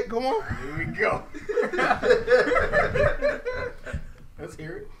 Okay, come on. Here we go. Let's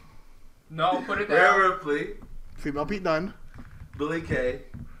hear it. No, put it Rhea down. Ripley, Female Pete done. Billy Kay,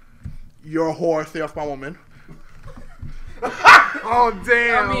 You're a whore. Stay off my woman. oh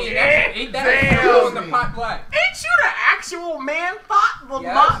damn. I mean, ain't that in the pot black? Ain't you the actual man thought?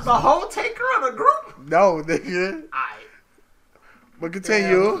 Yes. The whole taker of the group? No, nigga. I. But What's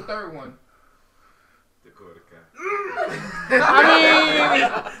continue. the third one? Dakota Kai. I mean,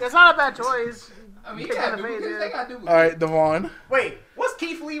 that's not a bad choice. I mean, Pick yeah, on the face, they got to do All right, Devon. Wait, what's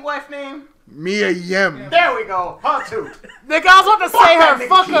Keith Lee's wife name? Mia Yim. There we go. Her too. Nigga, I was about to say that her. nigga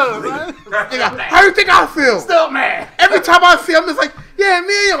Fuck Keith her, Lee. man. Nigga, how you think I feel? Still mad. Every time I see him, it's like, yeah,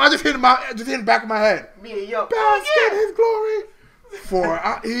 Mia Yim. I just hit the back of my head. Me, yo. Bask in his glory. For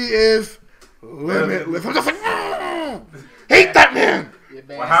he is limitless. I'm just like, hate that man.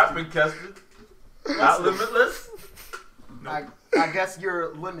 What happened, Keston? Not limitless? I guess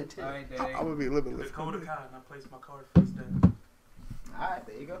you're limited. All right, there I'm you gonna be limitless. Dakota Kai, and I place my card face down. Alright,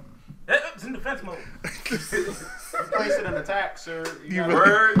 there you go. It's in defense mode. You place it in attack, sir. You gotta-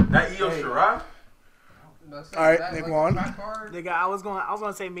 Word, that Io Shirai? That's All right, that's Nick like Juan. a card. Nigga, I was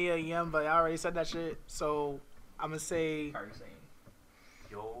gonna say Mia Yim, but I already said that shit. So I'm gonna say. How you saying?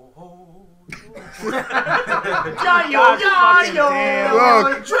 Yo ho.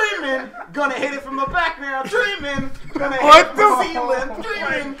 Look. Dreaming, gonna hit it from the background. Dreaming, gonna hit What it from the- the ceiling.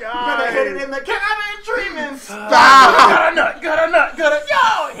 Dreaming, gonna hit it in the cabin. Dreaming. Stop. Got a nut. Yo,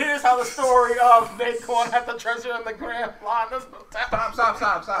 here's how the story of Naquan had the treasure in the grand line. Stop.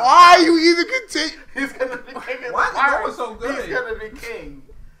 Why you even continue? He's gonna be king of Why the is it going pirates. so good? He's gonna be king.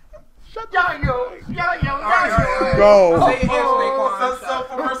 Shut Yo. All right. Go. Say your answer, Naquan. That's so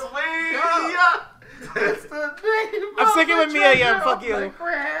for WrestleMania. It's the dream. I'm sticking with Mia Yim. Fuck you.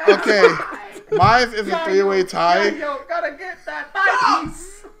 Okay. Mine is a 3-way tie. Yo, gotta get that thigh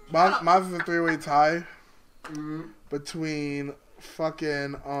piece. Mine is a 3-way tie between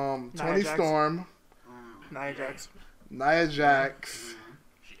fucking Tony Jax. Storm, Nia Jax. Nia Jax.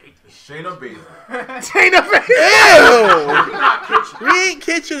 Shayna Baszler. Shayna Ew! We ain't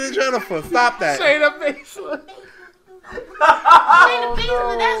Kitchen and Jennifer. Stop that. Shayna Baszler.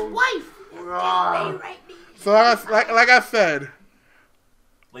 That's wife. So like I said,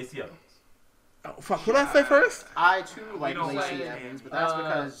 Lacey Evans. oh, fuck. Who did I say first? I too like don't Lacey say Evans, but that's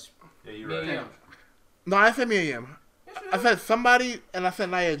because Yeah, you're Yeah, right. yeah. No, I said Mia Yim. I said somebody, and I said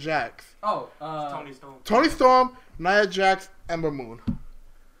Nia Jax. Oh, Tony Stone. Tony Storm, Nia Jax, Ember Moon.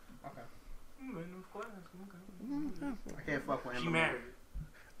 I can't fuck with Ember. She married.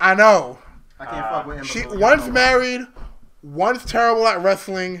 I know. I can't fuck with Ember. She Moon. one's married, one's terrible at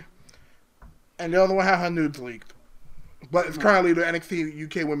wrestling, and the other one had her nudes leaked. But it's currently the NXT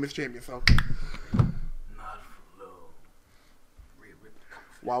UK Women's Champion. So Not for love.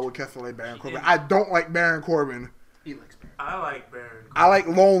 why would Kessler like Baron Corbin? I don't like Baron Corbin. He likes Baron. I like Baron. I like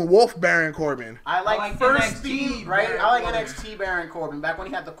Lone Wolf Baron Corbin. I like like first NXT theme, right? Baron I like Corbin. NXT Baron Corbin back when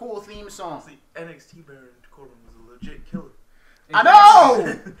he had the cool theme song. See, NXT Baron Corbin was a legit killer. I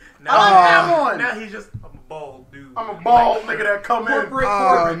know. Now, I like that one. Now he's just a bald dude. I'm a bald nigga that come in Corporate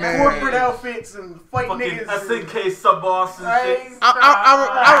Oh, Corbin. man. corporate outfits and fight Fucking niggas. SNK sub-boss and Right? shit.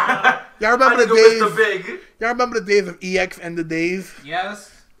 Y'all remember I the think Mr. days? Big. Y'all remember the days of EX and the days? Yes.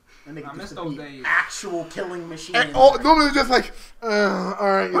 That nigga I used miss to those be days. actual killing machine. And normally it's just like, all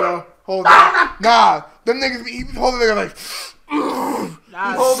right, hold on. Nah, Them niggas be holding niggas like.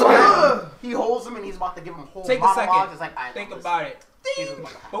 He holds him and he's about to give him whole Take a monologues. second. It's like, I Think about it. Here's what's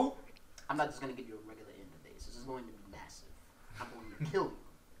about to happen. Boop. I'm not just gonna give you a regular end of days. This is going to be massive. I'm going to kill you.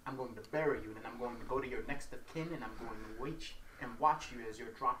 I'm going to bury you, and then I'm going to go to your next of kin, and I'm going to wait and watch you as you're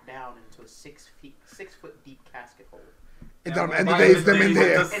dropped down into a 6 foot deep casket hole. And Yeah, them well, end of by days, the them in With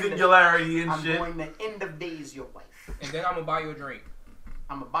there. the singularity and I'm shit. going to end of days your wife. And then I'm gonna buy you a drink.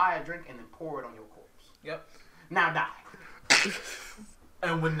 I'm gonna buy a drink and then pour it on your corpse. Yep. Now die.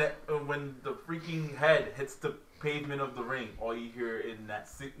 And when the freaking head hits the pavement of the ring, all you hear in that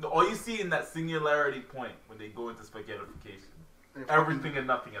all you see in that singularity point when they go into spaghettification, everything and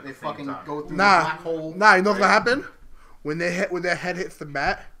nothing at They the same fucking time. go through the Nah, black hole. you know what's gonna happen? When their head hits the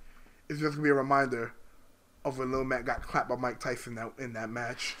mat, it's just gonna be a reminder of when Lil Matt got clapped by Mike Tyson in that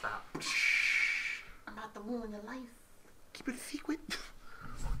match. I'm about to ruin your life. Keep it a secret.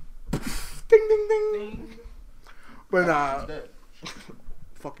 Ding ding ding. But He's dead.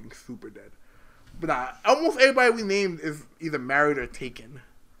 fucking super dead. But almost everybody we named is either married or taken.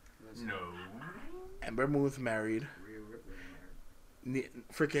 No. Ember Moon's married.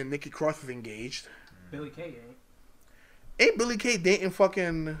 Freaking Nikki Cross is engaged. Billy Kay ain't. Ain't Billy Kay dating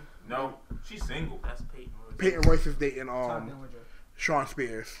fucking No, she's single. That's Peyton Royce. Peyton Royce is dating Todd Dillinger. Sean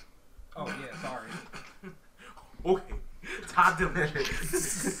Spears. Oh yeah, sorry. Okay. Todd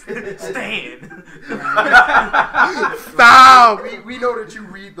Dillinger. Stan. Stop! We know that you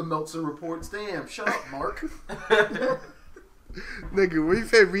read the Meltzer reports. Damn, shut up, Mark. Nigga, when you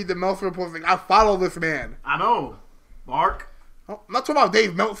say read the Meltzer reports, like, I follow this man. I know, Mark. I'm not talking about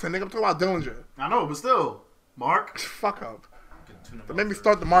Dave Meltzer, nigga. I'm talking about Dillinger. I know, but still, Mark. Fuck up. That made me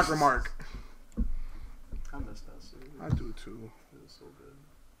start the Mark remark. I missed that series. I do too. It was so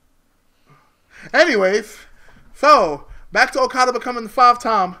good. Anyways, so back to Okada becoming the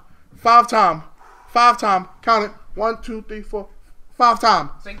five-time, count it, 1, 2, 3, 4, 5-time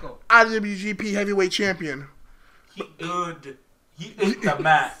Cinco. IWGP Heavyweight Champion. He good. He ate the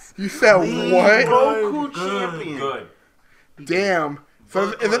mat. You said what? Goku Good. champion. Good. Damn.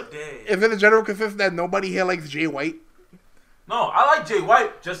 So Good is God, it a general consensus that nobody here likes Jay White? No, I like Jay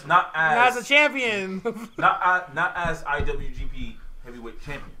White, just not Not as as a champion. not as IWGP Heavyweight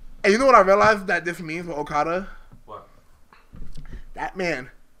Champion. And you know what I realized that this means for Okada? What? That man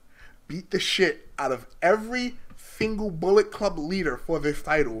beat the shit out of every single Bullet Club leader for this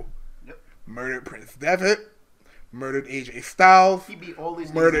title. Yep. Murdered Prince Devitt, murdered AJ Styles, He beat all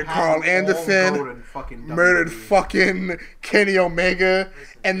these Murdered niggas and Carl had them all Anderson, gold in fucking murdered WWE. fucking Kenny Omega,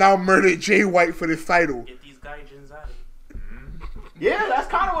 and now murdered Jay White for this title. Get these gaijins out of here. Yeah, that's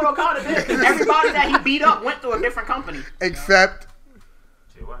kind of what Okada did. 'Cause everybody that he beat up went to a different company. Except,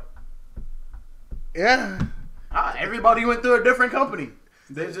 Jay White. yeah, Everybody went to a different company.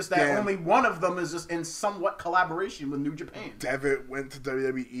 There's just that Damn. only one of them is just in somewhat collaboration with New Japan. Devitt went to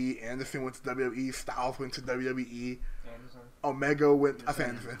WWE, Anderson went to WWE, Styles went to WWE, Anderson. Omega went, I said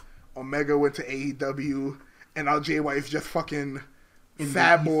Anderson, Omega went to AEW, and now Jay White's just fucking In the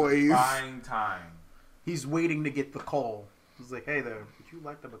Fat ether. Boys. Buying time. He's waiting to get the call. He's like, hey there, would you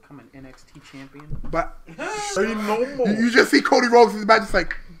like to become an NXT champion? But Say no more. you just see Cody Rhodes in the back just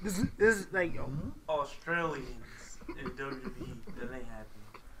like, This is like, Australians in WWE, that ain't happening.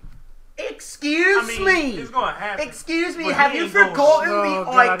 Excuse I mean, me. it's gonna happen. Excuse me. But Have he you ain't going forgotten oh the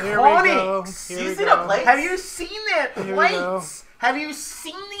god, here we go. Iconics? Here You we see go. the plates? Have you seen their Here we go. plates? Have you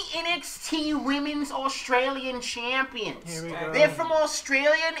seen the NXT Women's Australian Champions? Here we go. They're from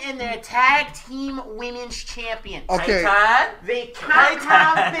Australian and they're tag team women's champions. okay, They can't Titan.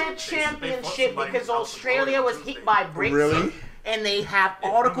 have their They championship fought somebody because out Australia the was Brexit. hit by Brexit. Really? And they have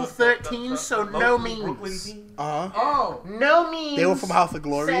Article 13, so no Brooklyn means. team. Oh. No means. they were from House of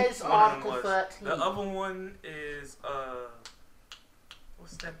Glory. Says One of them Article was. 13. The other one is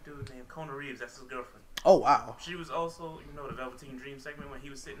what's that dude named Kona Reeves? That's his girlfriend. Oh wow, She was also, you know, the Velveteen Dream segment when he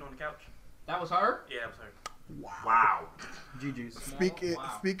was sitting on the couch. That was her? Yeah, that was her. Wow. GG's.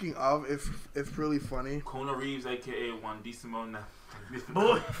 Speaking of, it's really funny. Kona Reeves, aka Juan D. Simone.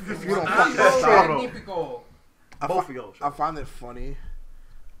 Boy, If you don't Nah, fucking no, stop. no. Magnifico. Both of y'all. I find it funny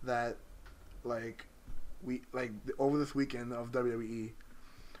that over this weekend of WWE,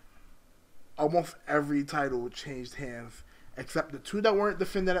 almost every title changed hands except the two that weren't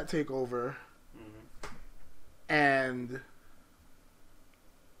defended at Takeover and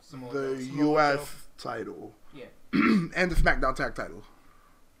Samoa the Joe. U.S. title Yeah. and the SmackDown tag title.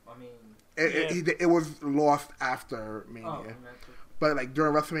 I mean. It was lost after Mania, Oh, and that's it. but like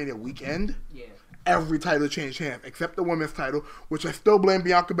during WrestleMania weekend, Yeah. every title changed hands except the women's title, which I still blame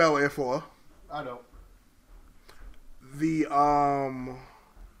Bianca Belair for. I don't. The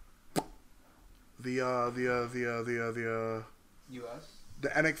the U.S. the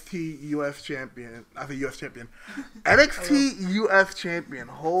NXT US champion. I think US champion. NXT US champion.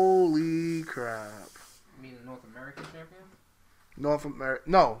 Holy crap. You mean the North American champion? North America.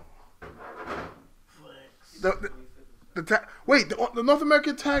 No. The North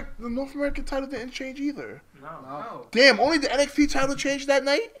American title didn't change either. No. Damn, only the NXT title changed that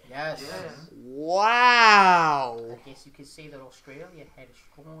night? Yes. Wow. I guess you could say that Australia had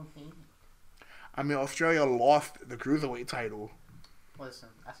a strong hand. I mean, Australia lost the Cruiserweight title. Listen,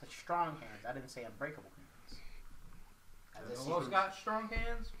 I said strong hands. I didn't say unbreakable hands. Who's got strong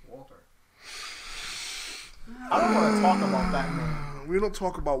hands? Walter. I don't want to talk about that man. We don't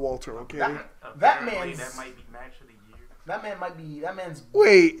talk about Walter, okay? That Apparently, man's. that might be match of the year. That man might be. That man's.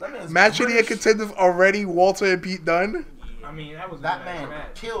 Wait, That man's match of the year British. contenders already, Walter and Pete Dunne? Yeah. I mean, that was That a man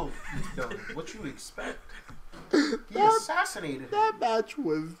match. killed Pete Dunne. What you expect? He assassinated him. That match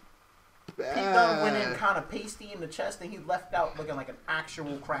was bad. Pete Dunne went in kind of pasty in the chest, and he left out looking like an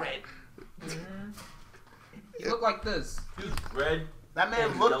actual crab. He looked like this. Dude, red. That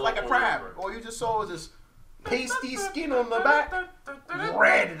man And looked yellow like a all crab. over. All you just saw was this pasty skin on the back,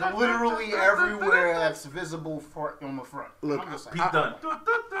 red literally everywhere that's visible on the front. Look, I'm just like, Pete Dunne.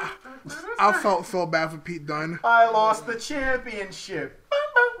 I felt so bad for Pete Dunne. I lost the championship.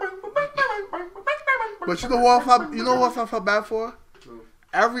 But you know what I felt bad for?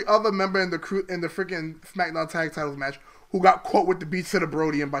 Every other member in the crew in the freaking SmackDown Tag Titles match who got caught with the beat to the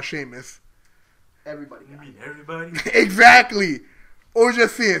Brody and by Sheamus. Everybody You got mean everybody? Exactly. Or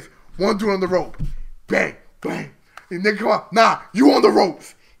just seeing one dude on the rope. Bang, bang. And nigga come out. Nah, you on the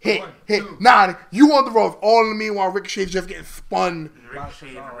ropes. Hit, hit. Nah, you on the ropes. All in the meanwhile, Ricochet's just getting spun And Ricochet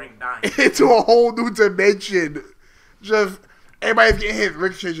in the ring dying. into a whole new dimension. Just, everybody's getting hit.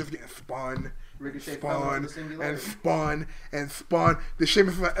 Ricochet's just getting spun. Ricochet fell into Spun the singularity. and spun and spun. The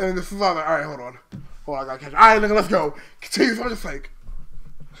Sheamus and this is all like, all right, hold on, I gotta catch. All right, nigga, let's go. Continue. So I'm just like,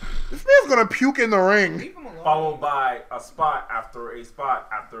 this man's gonna puke in the ring. Leave him alone. Followed by a spot after a spot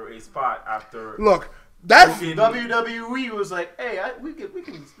after a spot after. Look, that's Fucking- WWE was like, hey, we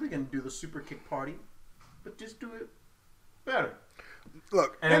can do the super kick party, but just do it better.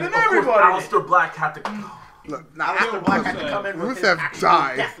 look. And, And of then course, everybody Aleister Black had to. Look, now Aleister Black had to come in with his Rusev actual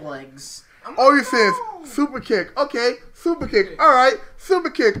died. death legs. all you say is super kick. Okay, super kick. All right, super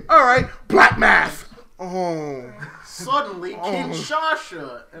kick. All right, black mask. Oh, Suddenly,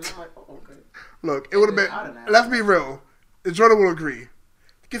 Kinshasa, and I'm like, oh, okay. look, it would have been. I don't know. Let's be real. Jordan will agree.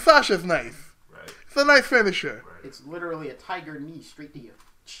 Kisasha's nice. Right. It's a nice finisher. It's literally a tiger knee straight to you,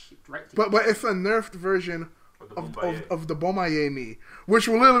 right to But it's a nerfed version Or the of Bomaye. of the Bomaye knee, which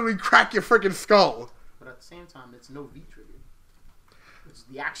will literally crack your freaking skull. But at the same time, it's no V trigger. It's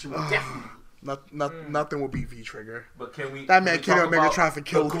the actual death knee. Nothing will beat V Trigger. But can we? That man can we Kenny talk Omega about tries to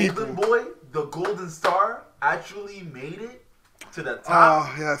kill the people. Golden Boy, the Golden Star, actually made it to the top.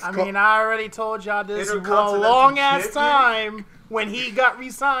 Oh yes. I mean, I already told y'all this a Intercontinental long ass champion? time when he got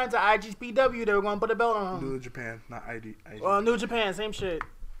re-signed to IGPW. They were gonna put a belt on him. New Japan, not ID. New Japan, same shit.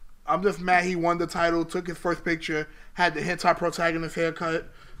 I'm just mad he won the title, took his first picture, had the hentai protagonist haircut.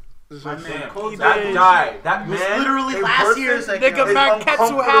 It's My just- man, Damn, Cody that did. guy, that It was man, literally in last person year's, like, Nigga, is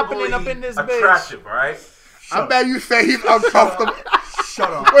Manketsu happening up in this uncomfortably bitch. attractive, right? I'm mad you say he's uncomfortable. Shut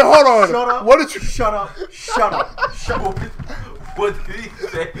up. Wait, hold on. Shut up. What did you? Shut up. Shut up. Shut up. What did he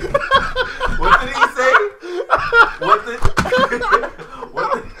say? What did he say? What did he say?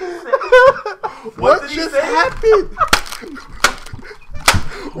 What did he just say? happened?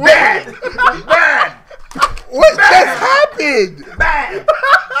 Bad. Bad. What just happened? Bad.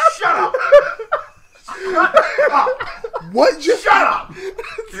 Shut up. What just? Shut up.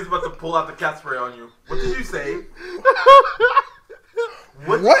 He's about to pull out the cat spray on you. What did you say?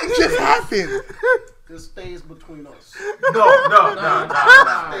 What did you just say? happened? This stays between us. No.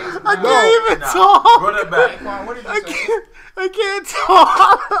 Stays I between can't even Nah. talk. Run it back. Quan, what did I you say? can't. I can't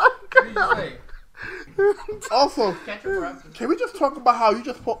talk. What did you say? Also, Catch your breath. can we just talk about how you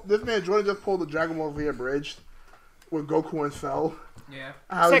just pulled, this man Jordan just pulled the Dragon Ball Z Bridge with Goku and Cell? Yeah.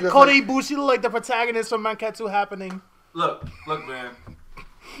 How It's he like just Kota Ibushi look like the protagonist from Manketsu happening. Look, man.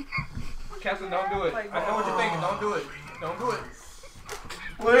 Captain, don't do it. I know what you're thinking. Don't do it. Don't do it.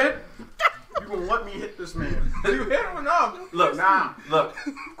 What? You gonna let me hit this man? You hit him enough. Look, Nah. look.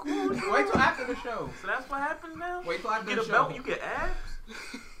 Wait till after the show. So that's what happens now? Wait till after You the get a show. belt, you get abs?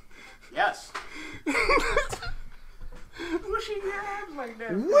 Yes. What she get abs like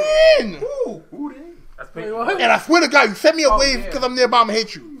that? When? Who did? That's Wait, painful. what? And I swear to God, you send me a Oh, wave yeah. because I'm nearby. I'ma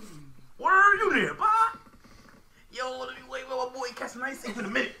hit you. Where are you there, boy? Yo, let me wait for my boy catch some nice things in a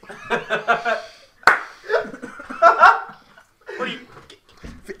minute. What are you?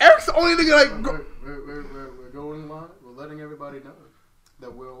 See, Eric's the only nigga like. letting everybody know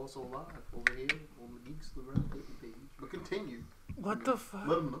that we're also live over here on the Geeks of the Round Table page. But continue. What the fuck?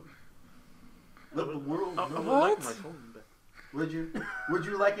 Let them know. Let the world know. What? Would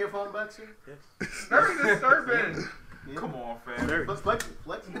you like your phone back, sir? Very disturbing. Yeah. Come on, fam. Let's flex it.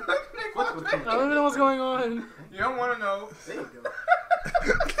 Flex it. Flex it. I don't even know what's going on. You don't want to know. There you go.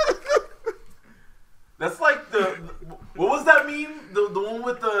 That's like the what was that meme? The one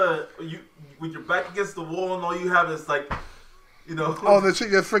with with your back against the wall and all you have is like, you know. Oh, the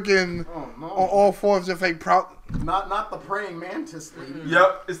chick just freaking Oh no. on all fours, just like proud. Not the praying mantis lady.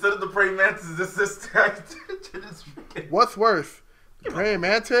 Yep. Instead of the praying mantis, it's this What's worse, praying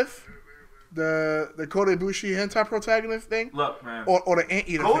mantis, the Kota Ibushi hentai protagonist thing, Look, man. or the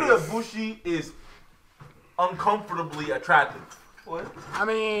anteater Kota face? Ibushi is uncomfortably attractive. What? I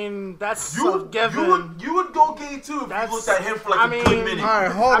mean, that's You so would, given. you would go gay too if That's- you looked at him for like I a mean, good minute. All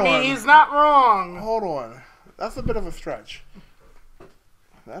right, hold I on. mean, he's not wrong. Hold on. That's a bit of a stretch.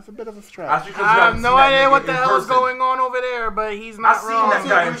 That's a bit of a stretch. That's because you I have haven't no seen that idea nigga what the in hell is person. going on over there, but he's not seen wrong. that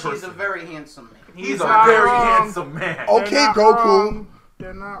guy in He's a person. very handsome man. He's a not very wrong. handsome man. Okay, They're not Goku. wrong.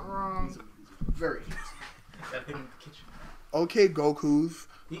 They're not wrong. Very. That thing in the kitchen. Okay, Goku's.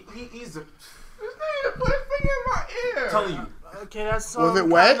 He's a, This nigga put his finger in my ear. I'm telling you. Okay, that's Was it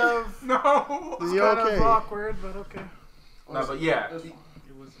kind wet? of, No. Is he kind okay? of awkward, but okay. No, but yeah. It was me.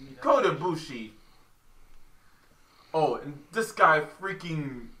 That Kota Ibushi. Oh, and this guy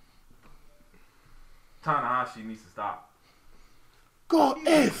freaking Tanahashi needs to stop. Go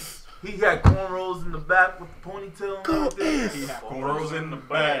F. He had cornrows in the back with the ponytail. and Go everything. F. He had Cornrows in the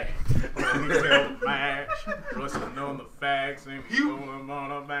back. Ponytail the match. Listening on the facts and You- going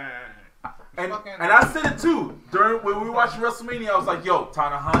on a bang. And I said it too during when we were watching WrestleMania. I was like, "Yo,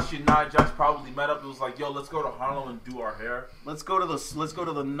 Tanahashi and Nia Jax probably met up. It was like, yo, let's go to Harlem and do our hair." Let's go to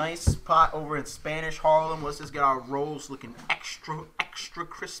the nice spot over in Spanish Harlem. Let's just get our rolls looking extra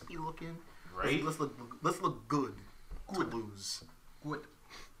crispy looking. Right? Let's look good. Good lose. Good.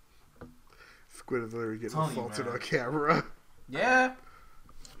 Squid is literally getting Telling you, assaulted man. on camera. Yeah.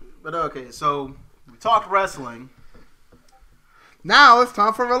 But okay, so we talked wrestling. Now it's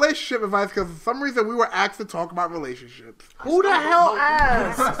time for relationship advice because for some reason we were asked to talk about relationships. Who the hell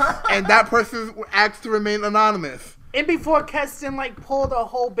asked? And that person was asked to remain anonymous. And before Keston pulled a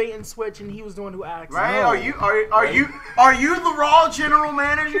whole bait and switch, and he was the one who asked. Right? No. Are you the Raw general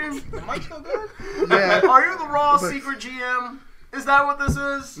manager? The mic still good? Yeah. Are you the Raw But- secret GM? Is that what this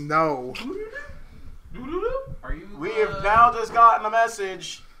is? No. Are you? We have now just gotten a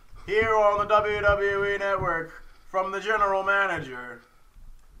message here on the WWE Network from the general manager.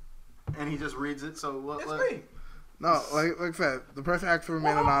 And he just reads it, so what? It's me. No, like I said, the person asked to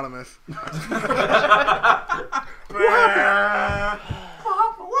remain anonymous.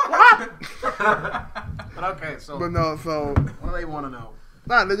 But okay, so But no, so what do they want to know?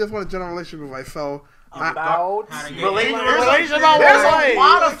 nah, they just want a general relationship advice. So About How to get relation There's about a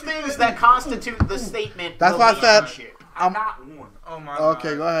lot of things that constitute the statement. That's why I said- relationship. I'm one. Oh my okay.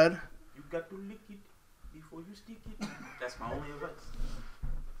 God. Go ahead. You got to lick it before you stick it. That's my only advice.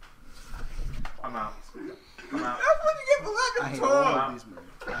 I'm out. That's what you get for I lack hate of all talk. of these men.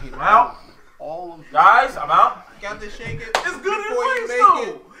 I hate I'm out. all of these. Guys, I'm out. Got to shake it. It's good before you advice make though.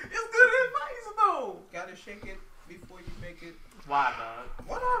 it. It's good advice though. Got to shake it before you make it. Why, dog?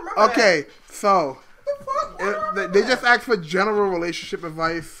 Why do I remember Okay, so that? The fuck? Why do I remember they just that? asked for general relationship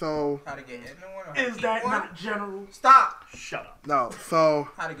advice. So How to get hit in one? Or how to Is keep that one? not general? Stop. Shut up. no, so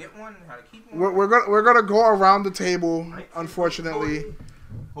How to get one? How to keep one? we're gonna go around the table. Unfortunately,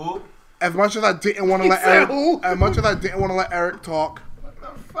 Who? as much as I didn't want to let said Eric, who? as much as I didn't want to let Eric talk. What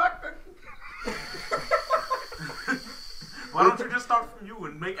the fuck? Why don't you just start from you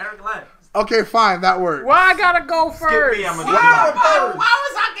and make Eric laugh? Okay, fine, that worked. Well, I gotta go Skip first. me. I'm a Why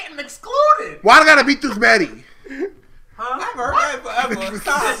was I getting excluded? Why I gotta beat this Betty? Huh? I've heard that forever.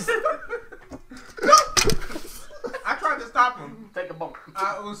 Stop. I tried to stop him. Take a bump.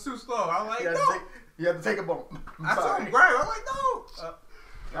 It was too slow. I was like, You had, no. to take, you had to take a bump. I'm I saw sorry. him grab. I was like, no.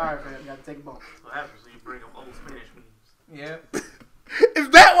 All right, man. You gotta take a bump. That's what happens when you bring up old Spanish memes. Yeah. Is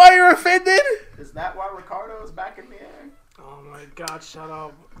that why you're offended? Is that why Ricardo is back in the air? Oh my God! Shut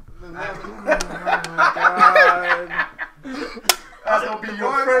up. Oh my God. That's gonna be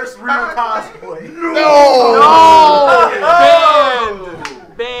your first real cosplay.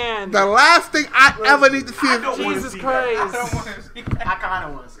 Oh, banned. The last thing I ever need to see I is don't wanna Jesus see I Christ. don't want to see that. I kind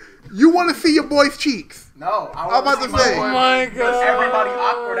of want to see it. you want to see your boy's cheeks. No, I I'm want about to to see say. my Oh boy. my God. Everybody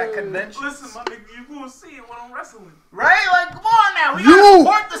awkward at conventions. Listen, my nigga, you gonna see it when I'm wrestling. Right? Like, come on now. We gotta You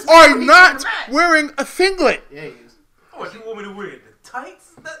support this man are when he's in not the match. wearing a singlet. Yeah, he is. What you want me to wear? The tights?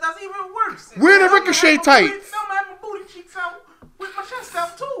 That's even worse. Wear the Now I'm ricochet gonna have my tights. booty- Now I'm gonna have my booty chest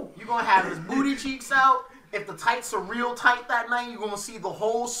out too. You're gonna have his booty cheeks out. If the tights are real tight that night, you're gonna see the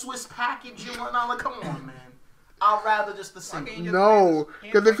whole Swiss package and whatnot. Like, come on, man. I'd rather just the singlet. No,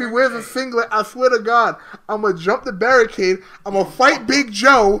 because if he wears a singlet, I swear to God, I'm gonna jump the barricade. I'm gonna fight Big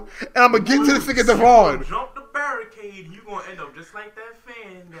Joe, and I'm gonna get to this nigga Devon. Jump the barricade, you gonna end up just like that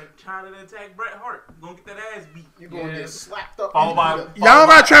fan that tried to attack Bret Hart. You gonna get that ass beat. You're gonna get slapped up. Followed by Y'all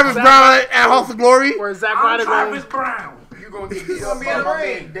got Travis Brown at House of Glory? Where's Zack I'm Ryder Travis going? Brown. You're gonna get beat Gonna up be by in the my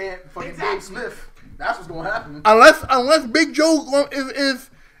ring. man fucking Dave Smith. That's what's gonna happen. Unless Big Joe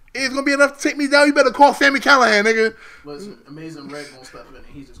is gonna be enough to take me down, you better call Sammy Callahan, nigga. Listen, Amazing Red gonna step in and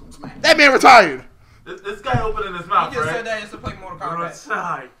he's just gonna smack. That man retired. this guy opening his mouth, He just right? said that just to play Mortal Kombat.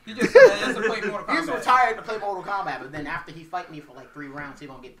 Outside. He just said that just to play Mortal He's Kombat. retired to play Mortal Kombat, but then after he fight me for like 3 rounds, he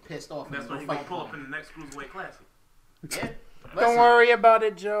gonna get pissed off. That's and when he go gonna fight pull up for in the next Cruiserweight Classic. Yeah. Don't worry about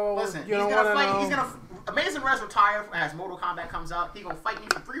it, Joe. Listen, You he's don't gonna want to fight. know. He's gonna. Amazing Red's retire as Mortal Kombat comes out. He gonna fight me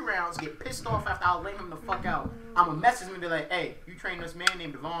for 3 rounds, get pissed off after I lay him the fuck out. I'm gonna message him and be like, "Hey, you train this man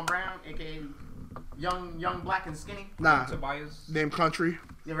named Devon Brown, aka young, black and skinny. Nah, Tobias. name country.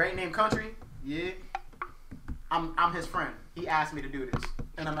 The right name Country. Yeah. I'm his friend. He asked me to do this,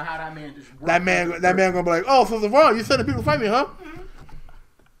 and I'm gonna have that man just. Work That man gonna be like, oh, so Devon, you sending people to fight me, huh?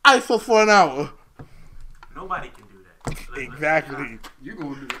 ISO for an hour. Nobody can do that. Exactly. You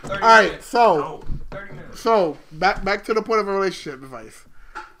gonna do it? 30 All right, minutes. so. No. 30 minutes. So back to the point of a relationship advice.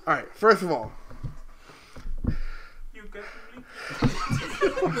 All right, first of all, You got me.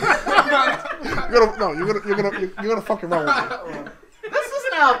 you're gonna fucking run with me. This is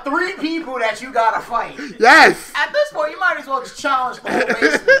now 3 people that you gotta fight. Yes. At this point, you might as well just challenge the whole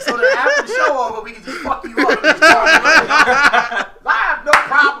basement, so that after the show over, we can just fuck you up. And just I have no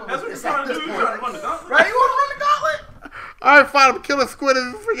problem That's with what this you're at trying this to do. You're trying to run point. the gauntlet. Right? You want to run the gauntlet? All right, fine. I'm killing Squid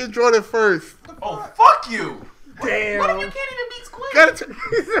and freaking Jordan first. Oh, fuck you! Damn. What if you can't even beat Squid?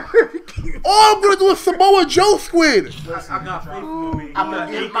 Gotta all I'm gonna do is Samoa Joe Squid. I got faith in me. I'm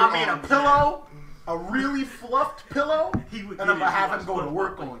gonna give my man a pillow, a really fluffed pillow, He would and get I'm gonna it. have him go to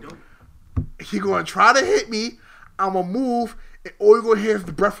work on you. He gonna try to hit me. I'm gonna move, and all you're gonna hear is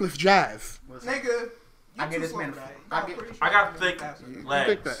the breathless jazz. Nigga. I get this man. I got thick legs.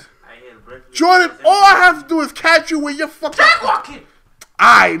 Think that. I had breakfast. Jordan, all I have to do is catch you when you're fucking. Walking.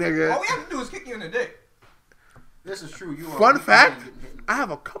 Aye, nigga. All we have to do is kick you in the dick. This is true. You are Fun weak fact, man getting- I have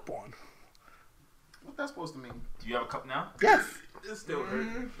a cup on. What that supposed to mean? Do you have a cup now? Yes. It still hurt.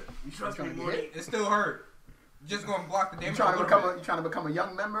 You trust me trying to more. get hit? It still hurt. Just gonna block the You damage. trying to become a you trying to become a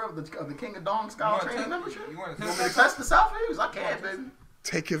young member of the King of Dong You Style want training to membership? You want You to want me to test test the self views? I can, baby.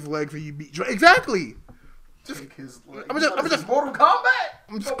 Take his legs and you beat Jordan. Exactly. Take his leg. I'm just- Mortal Kombat.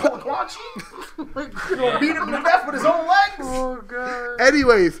 I'm just Go pull a Quan Chi. You gonna beat him to death with his own legs? Oh god.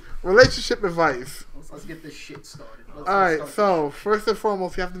 Anyways, relationship advice. Let's get this shit started. All right, so first and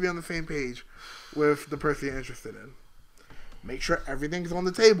foremost, you have to be on the same page with the person you're interested in. Make sure everything's on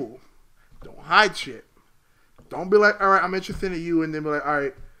the table. Don't hide shit. Don't be like, all right, I'm interested in you, and then be like, all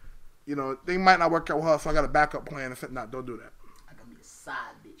right, you know, they might not work out well, so I got a backup plan. Nah, don't do that. I gotta be a side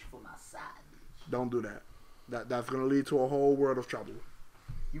bitch for my side bitch. Don't do that. That's gonna lead to a whole world of trouble.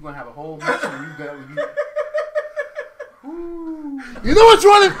 You gonna have a whole bitch and you got You know what,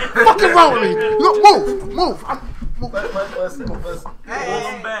 Jordan? Fucking wrong with me. Move. Listen.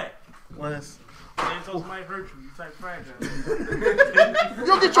 Welcome back. Listen. Santos might hurt you. You type fragile.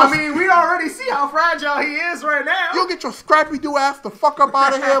 You'll get your, I mean, we already see how fragile he is right now. you'll get your scrappy do ass the fuck up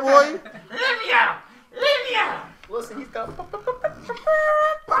out of here, boy. Listen, he's got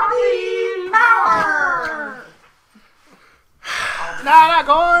Power! Nah,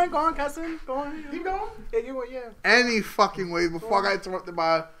 go on, cousin. Go on. Keep going. Yeah, you want, yeah. Any fucking way before I got interrupted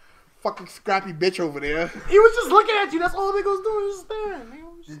by a fucking scrappy bitch over there. He was just looking at you. That's all nigga was doing. Just staring.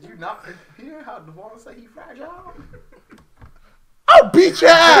 Nigga. Did you not hear how Devon say he fragile? I'll beat your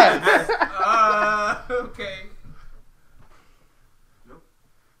ass. Okay.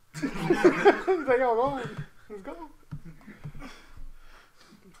 He's like, yo, go on. Let's go.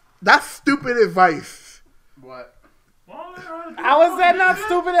 That's stupid advice. What? How is that not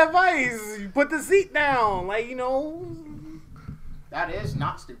stupid advice? You put the seat down. Like, you know. That is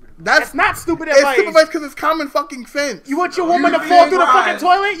not stupid. That's not stupid It's advice. stupid advice because it's common fucking sense. You want your woman to be fall through the fucking surprised.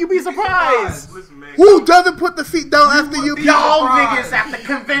 toilet? You be surprised. Listen, man. Who doesn't put the seat down after you? Y'all surprised. niggas at the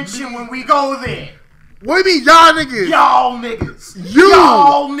convention when we go there. What do you mean, y'all niggas? Y'all niggas. You.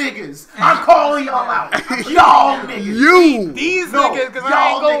 Y'all niggas. I'm calling y'all out. Y'all niggas. You. These No, niggas, because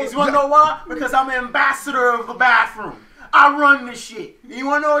I y'all ain't niggas. You wanna know why? Because I'm ambassador of the bathroom. I run this shit. You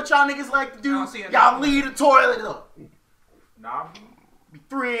wanna know what y'all niggas like to I do? don't see it. Y'all leave the toilet up. Nah, Be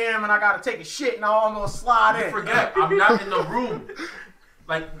 3 a.m. and I gotta take a shit and I almost slide you in. forget. I'm not in the room.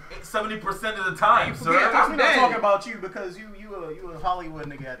 like 70% of the time, sir. Yeah, I'm not dead. talking about you because you a Hollywood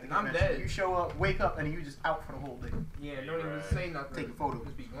nigga at the I'm convention. dead. You show up, wake up, and you just out for the whole day. Yeah, don't even Right. say nothing. Taking photos.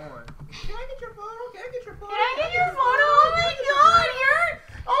 Just be gone. Can I get your photo? Can I get your photo? Can I get your photo? Oh my god,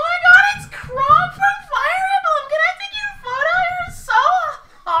 oh my god, it's Crom from Fire Emblem. Can I take your photo? You're so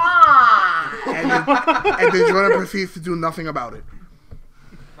hot. And then Jordan proceeds to do nothing about it.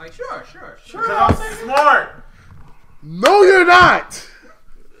 Like, sure. Because I'm smart. No, you're not.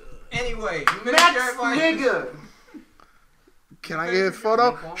 Anyway, you missed your Next advice. nigga. Can I get his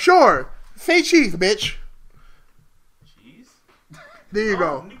photo? Sure. Say cheese, bitch. Jeez. There you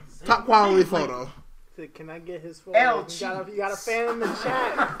go. Top quality photo. Can I get his photo? L You got a fan in the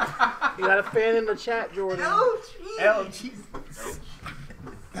chat. You got a fan in the chat, Jordan. L cheese.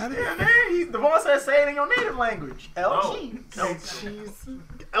 That Yeah, is, man. The boss says say it in your native language. L No. cheese. El cheese.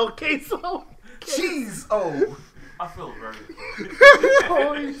 El queso. Cheese. Oh. I feel very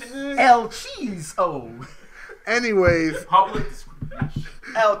Holy shit. El cheese. Oh. anyways, public discrimination.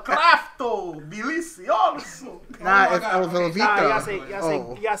 El crafto delicioso. nah, my it's God, El okay. Velveeta. Nah, you gotta say,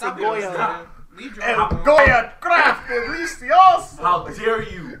 Oh. Stop it, Goya. man. Leave your El Goya craft delicioso. How dare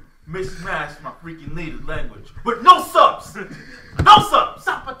you mismatch my freaking native language with no subs? No subs.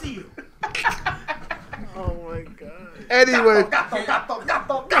 Zapatio. Oh my god. Anyway,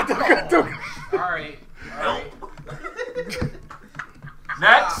 All right.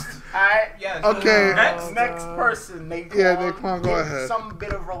 Next. Alright. Yes. Okay. Next person, Nate. Yeah, Naquan, go Give ahead. Some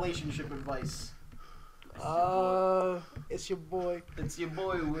bit of relationship advice. It's your boy. It's your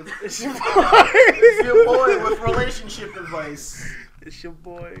boy with. It's your boy. It's your boy with relationship advice. It's your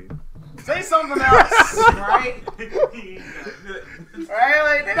boy. Say something else, right?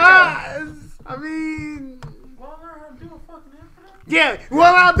 Right, like Nah, I mean, Well, learn how to do a fucking infinite. yeah.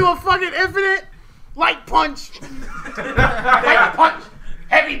 Well, I'll do a fucking infinite light punch. Light punch,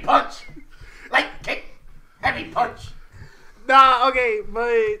 heavy punch, light kick, heavy punch. Nah, okay,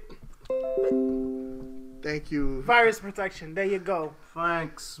 but thank you. virus protection. There you go.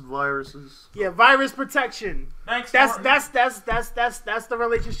 Thanks, viruses. Yeah, virus protection. Thanks. That's Martin. that's the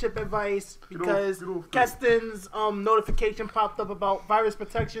relationship advice because Get off. Keston's notification popped up about virus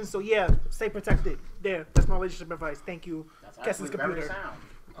protection. So yeah, stay protected. There, that's my relationship advice. Thank you. That's Keston's actually very computer.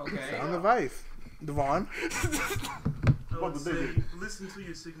 sound. Okay. On the vice. Devon. I What would the say, biggie? listen to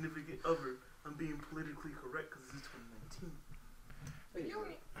your significant other. I'm being politically correct because it's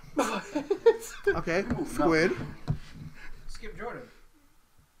 2019. Okay. Squid. Skip Jordan.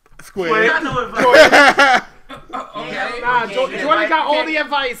 Squid. I know advice. Okay. Nah, Jordan got all the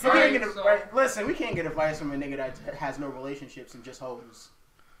advice. We can't get Alright, so- right, listen, we can't get advice from a nigga that has no relationships and just hoes.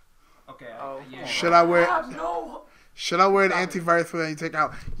 Okay. Oh, Yeah. Should I wear? No. Should I wear an antivirus for that you take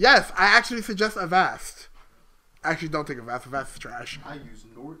out? Yes, I actually suggest Avast. Actually, don't take Avast. Avast is trash. I use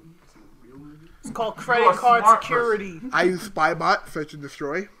Norton. It's a real nigga. It's called You're credit a card smart security. I use Spybot, search and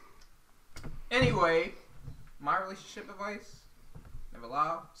destroy. Anyway, my relationship advice: never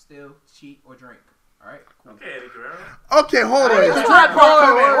lie, steal, cheat, or drink. All right. Cool. Okay, Eddie Guerrero. Okay, hold Where's on. that part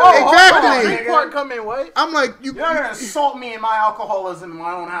come in? Exactly. That part come in, what? I'm like, you. You're not gonna assault me in my alcoholism in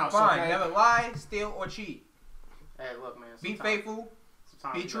my own house, Fine. okay? Never lie, steal, or cheat. Hey, look, man. Be sometimes- faithful.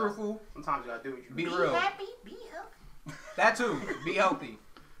 sometimes Be you gotta- truthful. Sometimes you gotta do what you Be do. real. Happy, be healthy. That too. Be healthy.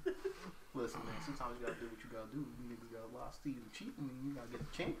 Listen, man. Sometimes you gotta do what you gotta do. You niggas gotta lie, steal, and cheat, and you gotta get the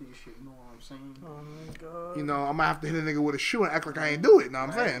championship. You know what I'm saying? Oh my god. You know, I might have to hit a nigga with a shoe and act like I ain't do it. Know what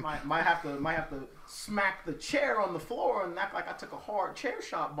I'm Right? saying? Might have to smack the chair on the floor and act like I took a hard chair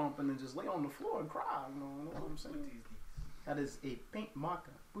shot bump and then just lay on the floor and cry. You know what I'm saying? That is a paint marker.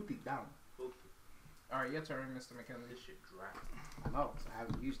 Put it down. All right, your turn, Mr. McKinley. This shit dry. I know, 'cause I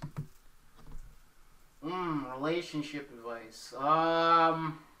haven't used it. Relationship advice.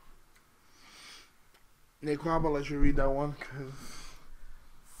 Naquan, I'm gonna let you read that one. 'Cause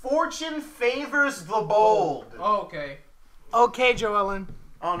Fortune favors the bold. Oh, okay. Okay, Joellen.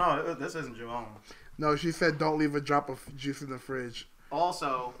 Oh no, this isn't Joanne. no, she said don't leave a drop of juice in the fridge.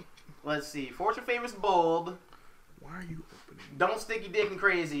 Also, let's see. Fortune favors bold. Why are you opening? Don't stick your dick in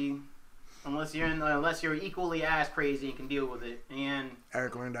crazy, unless you're equally as crazy and can deal with it. And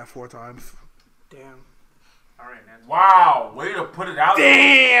Eric learned that 4 times. Damn. All right, that's Wow. Way to put it out.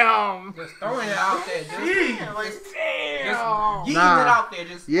 Damn. Just throwing it out there. Just yeeting Nah. it out there.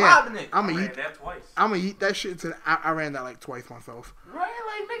 Just lobbing it. I'm I gonna ran eat. that twice. I'm gonna eat that shit until I ran that like twice myself. right,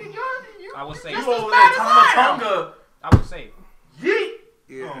 like nigga, you I would say. You over there, Tonga. I would say. Yeet.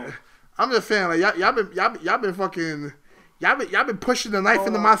 Yeah. I'm just saying, like y'all been fucking, y'all been pushing the knife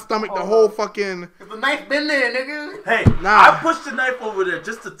into my stomach the whole fucking. If the knife been there, nigga. Hey, Nah. I pushed the knife over there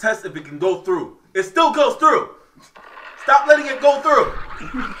just to test if it can go through. It still goes through. Stop letting it go through.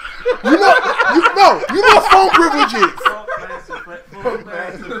 You know what phone privilege is.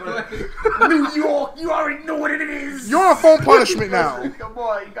 You already know what it is. You're on phone punishment now. Come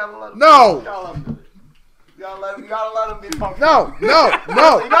on, you gotta let him. No. You gotta let him do it. You gotta let him be punk. No. You gotta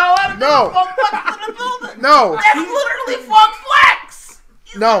let him do it. Funk Flex in the building. No. That's literally Funk Flex.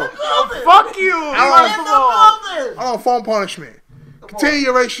 No. Fuck you. I'm on phone punishment. Continue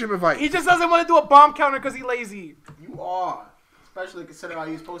your relationship advice. He just doesn't want to do a bomb counter because he's lazy. You are. Especially considering how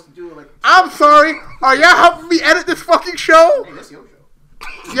you're supposed to do it. Like, I'm sorry. Are y'all helping me edit this fucking show? hey, this your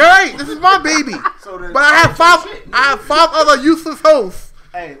show. You're right. This is my baby. So the, But I have five other useless hosts.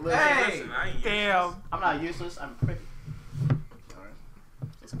 Hey, listen. Hey. Damn. I'm not useless. I'm pretty.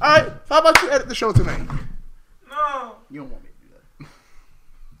 Alright, so how about you edit the show tonight? No. You don't want me to do that.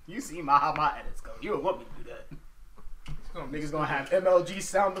 You see how my edits go. You don't want me to do that. Niggas gonna have MLG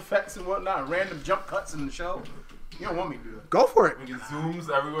sound effects and whatnot, random jump cuts in the show. You don't want me to do that. Go for it. Making zooms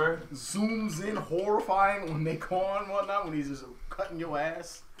everywhere. Zooms in horrifying when they go on and whatnot, when he's just cutting your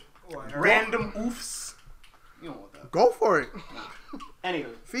ass. Random oofs. You don't want that. Go for it. Anyway.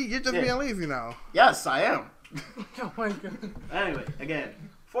 See, you're just Yeah. being lazy now. Yes, I am. Oh my god. Anyway, again,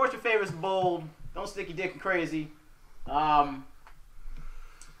 force your favorites bold. Don't stick your dick in crazy.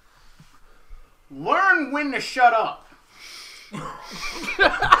 Learn when to shut up.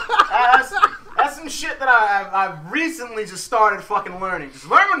 That's some shit that I've recently just started fucking learning. Just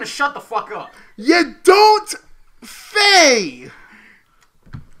learn when to shut the fuck up. You don't say.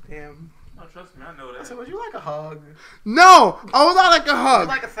 Damn. Oh, trust me, I know I that. said, would you like a hug? No, I would not like a Would hug. you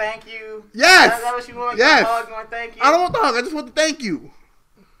like a thank you? Yes. Is that what you want? Yes. A hug? You want a thank you? I don't want the hug. I just want the thank you.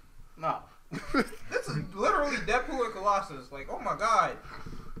 No. This is literally Deadpool and Colossus. Like, oh my god.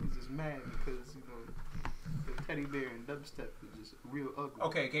 He's just mad because, you know, the teddy bear and dubstep is just real ugly.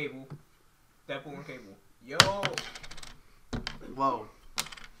 Okay, Cable. Deadpool and Cable. Yo. Whoa.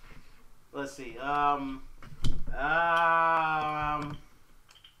 Let's see.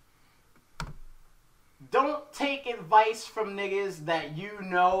 Don't take advice from niggas that you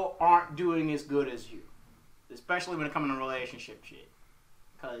know aren't doing as good as you. Especially when it comes to relationship shit.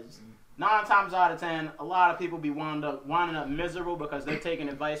 Because 9 times out of 10, a lot of people be winding up miserable because they're taking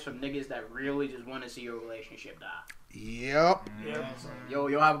advice from niggas that really just want to see your relationship die. Yep.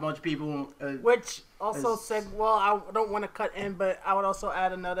 You'll have a bunch of people. Which also As- said, well, I don't want to cut in, but I would also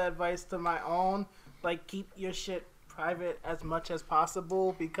add another advice to my own. Like, keep your shit private as much as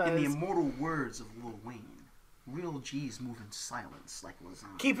possible because... In the immortal words of Lil Wayne, real G's move in silence like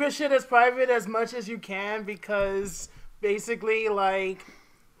lasagna. Keep your shit as private as much as you can because basically, like,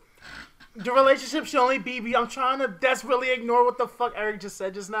 the relationship should only be... I'm trying to desperately ignore what the fuck Eric just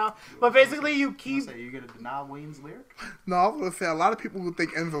said just now. But basically, you keep... You're gonna deny Wayne's lyric? No, I was gonna say a lot of people would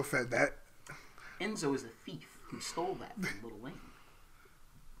think Enzo said that. Enzo is a thief who stole that from Lil Wayne.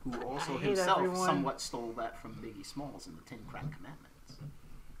 Who also I hate himself everyone. somewhat stole that from Biggie Smalls in the 10 Crack Commandments.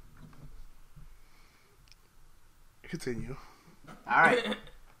 Continue. Alright.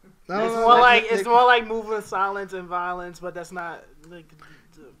 It's more like moving in silence and violence, but that's not like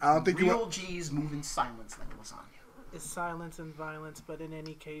I don't think you Real want. G's move in silence like lasagna. it's silence and violence. But in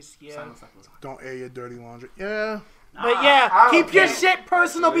any case, yeah. Silence like lasagna. Don't air your dirty laundry. Yeah. But yeah, I keep don't your care. shit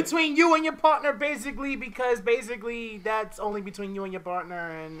personal Actually. between you and your partner, basically, because basically that's only between you and your partner,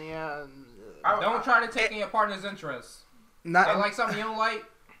 and yeah. Don't try to take in your partner's interests. Not. They like something you don't like,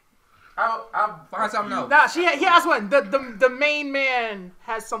 I'll find something else. Nah, he has one. The main man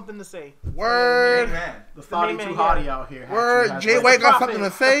has something to say. Word. man. The thotty main too man, hottie out here. Word. actually Jay has White got Prophet. something to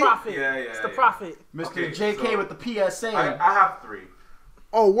It's say. the prophet. Yeah, It's the yeah. prophet. Mr. Okay, JK so- with the PSA. I have 3.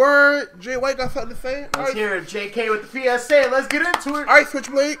 Oh, word. Jay White got something to say. All Let's right. hear it. JK with the PSA. Let's get into it. All right,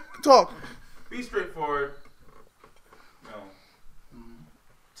 Switchblade. Talk. Be straightforward. No.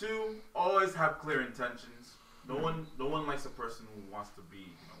 2, always have clear intentions. No one likes a person who wants to be,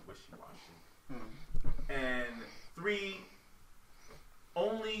 wishy-washy. And 3,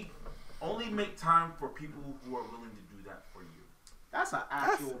 only make time for people who are willing to do that for you. That's an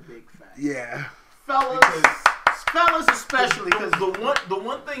actual big fact. Yeah. Fellas especially, because the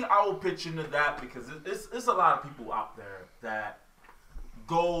one thing I will pitch into that, because it's a lot of people out there that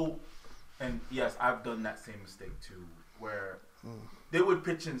go, and yes, I've done that same mistake too, where they would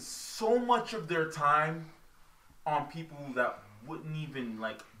pitch in so much of their time on people that wouldn't even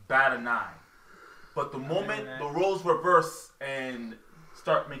bat an eye. But the moment the roles reverse and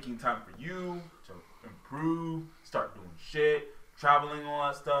start making time for you to improve, start doing shit, traveling, all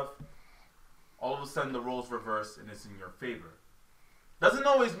that stuff, all of a sudden the roles reverse and it's in your favor. Doesn't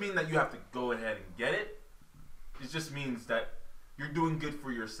always mean that you have to go ahead and get it. It just means that you're doing good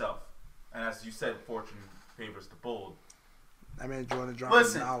for yourself. And as you said, fortune favors the bold. I mean, Jordan dropping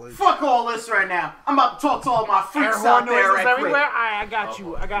Listen, knowledge. fuck all this right now. I'm about to talk to all my Air freaks horn out there noises right everywhere. quick. I got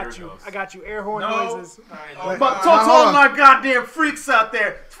you. I got here you. it goes. I got you. Air horn No. noises. I'm about to talk to all my goddamn freaks out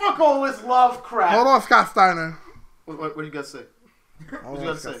there. Fuck all this love crap. Hold on, Scott Steiner. What you gotta say? Hold you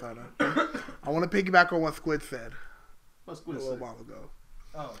on, gotta Scott say? Steiner. I want to piggyback on what Squid said What's a good? little while ago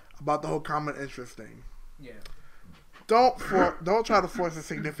Oh, about the whole common interest thing. yeah. Don't try to force a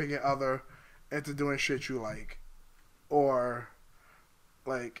significant other into doing shit you like, or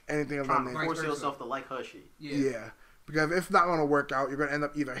like anything of that Trying to nature. force yourself to like her shit. Yeah. Because it's not going to work out. You're going to end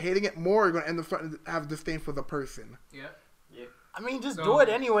up either hating it more, or you're going to end up starting to have disdain for the person. Yeah. I mean, just So- do it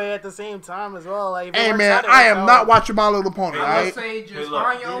anyway at the same time as well. Like, if it Hey works man, out, it I works am out. not watching My Little Pony, Hey, I would alright? say just Hey, look,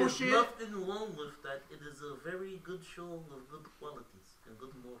 find your own There's shit. nothing wrong with that. It is a very good show of good qualities and good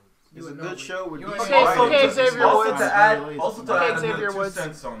morals. It's a would good know. show with You decent ain't- writing. Okay, Xavier Also Woods. to add, Okay, another Xavier 2 Woods.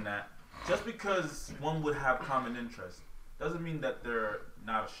 cents on that. Just because one would have common interests doesn't mean that they're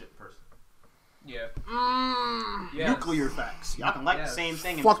not a shit person. Yeah. Mm. Nuclear facts. Y'all can like Yes. the same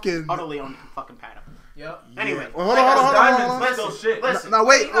thing and Fucking. utterly on fucking pattern. Yep. Anyway, Well, hold on, hold on, hold on, hold on. Diamonds still shit. Listen. Now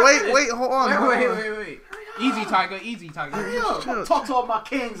wait, hold on. hold on. Wait. Easy, Tiger. Easy, Tiger. Yo, Chill. talk to all my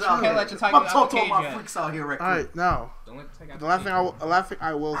kings out Can't here. let your tiger I'm out talk the to all my cage yet. freaks out here right quick. All right, now Don't let the tiger out the last cage. thing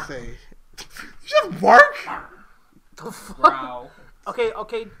I will say. Just bark. The fuck? Growl. Okay,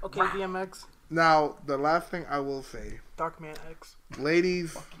 DMX. Now the last thing I will say, Darkman X.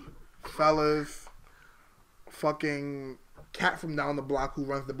 ladies, fellas, fucking cat from down the block who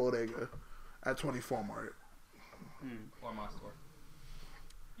runs the bodega at 24 Mart. Or my store.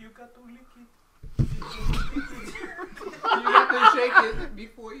 You got to lick it. You got to shake it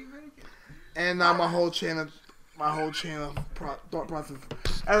before you make it. And now my whole chain of thought process.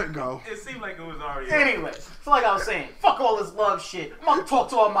 Eric, go. It seemed like it was already. Anyway, so like I was saying, fuck all this love shit. I'm gonna talk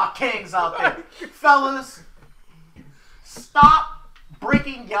to all my kings out there. Fellas, stop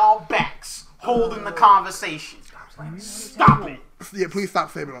breaking y'all backs holding the conversation. Stop it. Yeah, please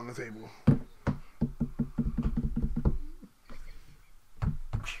stop saving on the table.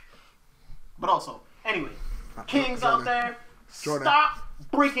 But also, anyway, kings out there, Jordan. stop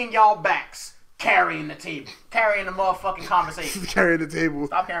breaking y'all backs carrying the table. Carrying the motherfucking conversation. Carry the table.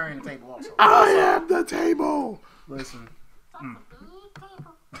 Stop carrying the table also. I am the table. Listen.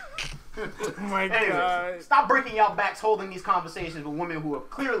 Oh my Anyway, god. stop breaking y'all backs holding these conversations with women who are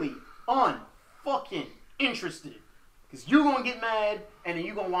clearly unfucking interested. Because you're going to get mad, and then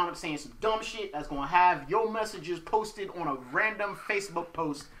you're going to wind up saying some dumb shit that's going to have your messages posted on a random Facebook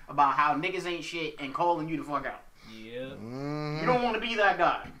post about how niggas ain't shit and calling you the fuck out. Yeah. You don't want to be that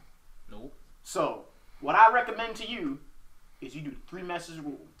guy. Nope. So, what I recommend to you is you do the 3 message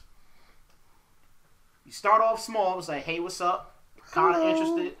rule. You start off small and say, hey, what's up? Kind of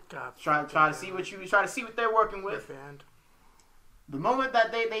interested. God, Try to see what they're working with. band. The moment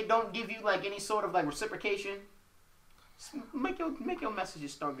that they don't give you like any sort of like reciprocation, just make your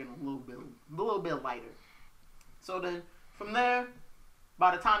messages start getting a little bit lighter. So then from there,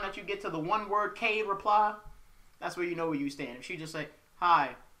 by the time that you get to the one word K reply, that's where you know where you stand. If she just say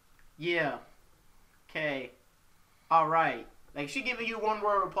hi, yeah, K, all right, like she giving you one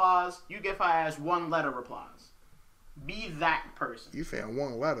word replies, you give her as 1 letter replies. Be that person, You saying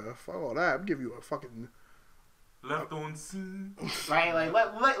 1 letter? Fuck all that. I'm giving you a fucking. Left on scene. right?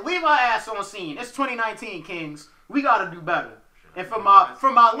 Like leave her ass on scene. It's 2019, Kings. We gotta do better. And for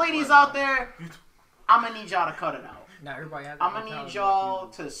my ladies out there, I'm gonna need y'all to cut it out. Now everybody has. I'm gonna need y'all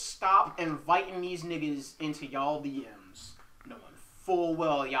to stop inviting these niggas into y'all DMs, knowing full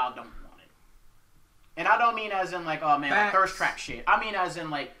well y'all don't want it. And I don't mean as in like, oh man, like thirst trap shit. I mean as in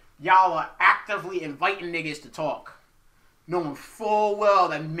like y'all are actively inviting niggas to talk, knowing full well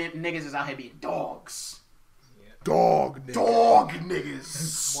that niggas is out here being dogs. Dog nigga. Dog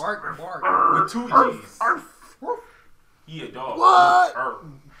niggas. Bark. With 2 G's. Yeah, dog. What?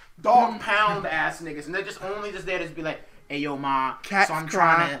 Dog pound ass niggas, and they're just there to be like, hey yo ma, Cats so I'm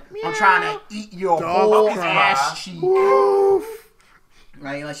cry. trying to eat your Dog whole cry. ass cheek. Woof.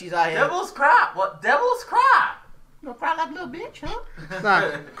 Right, like she's out here. Devil's crap. What? Devil's crap. You gonna cry like a little bitch, huh?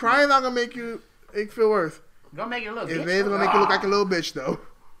 Nah, crying not gonna make you feel worse. Gonna make you look It bitch. is gonna make you look like a little bitch though.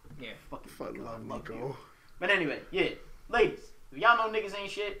 Yeah. Fucking Fuck love, Nico. But anyway, yeah, ladies, if y'all know niggas ain't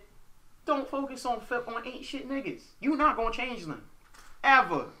shit, don't focus on ain't shit niggas. You not gonna change them,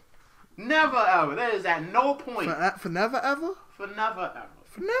 ever, never ever. There is at no point For never ever? for never ever.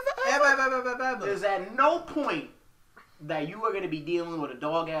 For never ever? There's at no point that you are gonna be dealing with a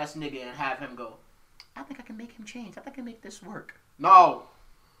dog ass nigga and have him go, I think I can make him change. I think I can make this work. No,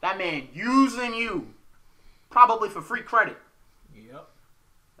 that man using you, probably for free credit. Yep.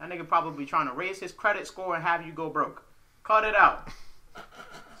 That nigga probably trying to raise his credit score and have you go broke. Cut it out.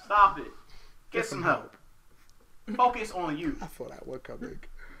 Stop it. Get some help. Focus on you. I saw that one coming.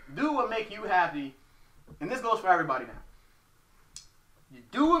 Do what makes you happy. And this goes for everybody now. You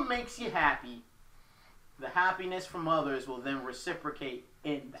do what makes you happy. The happiness from others will then reciprocate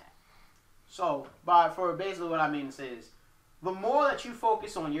in that. So, for basically what I mean to say is, the more that you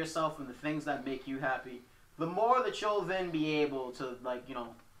focus on yourself and the things that make you happy, the more that you'll then be able to,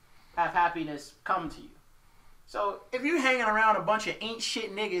 have happiness come to you. So, if you're hanging around a bunch of ain't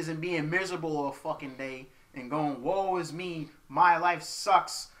shit niggas and being miserable all fucking day and going, woe is me, my life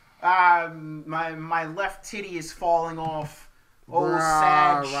sucks, my left titty is falling off,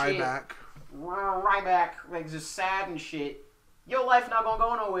 sad shit. Right back, just sad and shit. Your life not gonna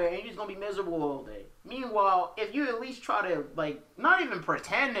go nowhere, and you're just gonna be miserable all day. Meanwhile, if you at least try to, not even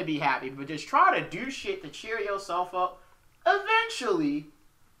pretend to be happy, but just try to do shit to cheer yourself up, eventually,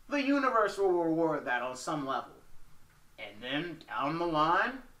 the universe will reward that on some level. And then, down the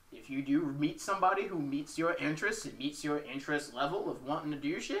line, if you do meet somebody who meets your interests and meets your interest level of wanting to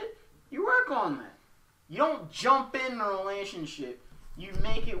do shit, you work on that. You don't jump in a relationship. You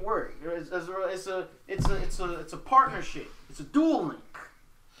make it work. It's a partnership. It's a dual link.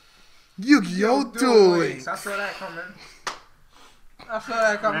 Yu-Gi-Oh! Duel Links. I saw that coming.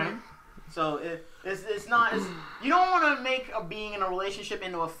 Right? So it's not. You don't want to make being in a relationship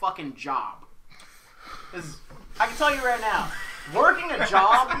into a fucking job. Because I can tell you right now, working a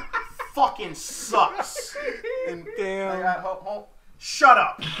job fucking sucks. And Damn. Shut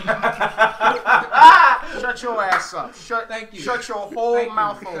up. Shut your ass up. Thank you. Shut your whole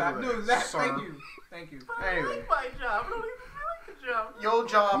mouth over. I knew that. Sir. Thank you. I Anyway, like my job. I don't even like the job. your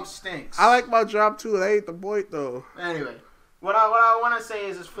job stinks. I like my job too. That ain't the point though. Anyway, what I want to say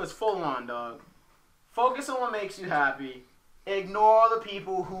is it's full on, dog. Focus on what makes you happy. Ignore the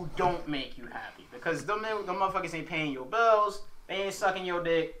people who don't make you happy. Because them motherfuckers ain't paying your bills, they ain't sucking your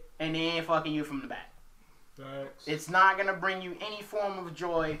dick, and they ain't fucking you from the back. Thanks. It's not going to bring you any form of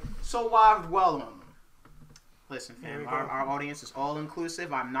joy, so why dwell on them? Listen, Here fam, we go. our audience is all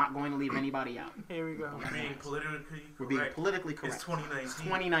inclusive. I'm not going to leave anybody out. Here we go. Being politically correct. We're being politically correct. It's 2019. It's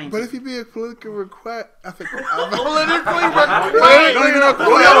 2019. But if you be a political request, I think politically Wait, don't even know.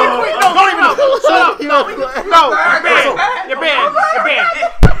 You're banned.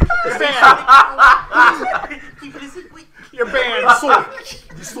 You're banned.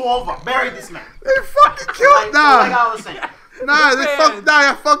 It's over. Bury this man. They fucking killed. Like I was saying.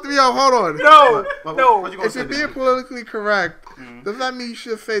 Y'all fucked me up. Hold on. No. What you gonna If say, you're being Dan? politically correct, does that mean you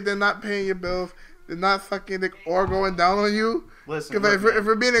should say they're not paying your bills, they're not sucking dick, or going down on you? Listen, Because if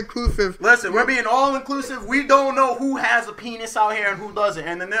we're being inclusive, listen, we're being all inclusive. We don't know who has a penis out here and who doesn't.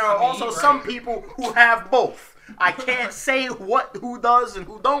 And then there are also some people who have both. I can't say who does and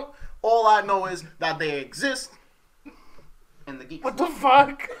who don't. All I know is that they exist. And the geeks. What the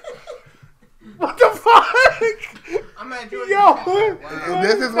fuck? What the fuck? I'm at Jordan. Yo. and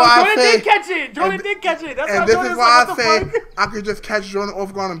this is why I Jordan say, did catch it. Jordan did catch it. That's and why this Jordan's is why like, I what the say fuck? I could just catch Jordan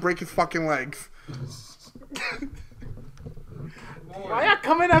off guard and break his fucking legs. Why y'all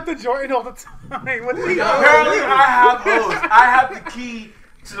coming after Jordan all the time? What did he do? Apparently, I have those. I have the key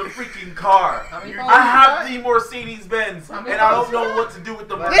to the freaking car. I have the Mercedes Benz, and I don't know what to do with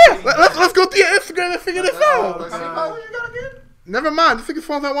the Yeah, Mercedes. let's go through your Instagram and figure this out. How many followers you gotta get? Never mind, this nigga's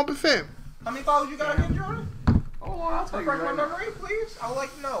phone's at 1%. How many followers you gotta get, Jordan? Hold on, I'll tell you Refresh my right now. memory, please. I would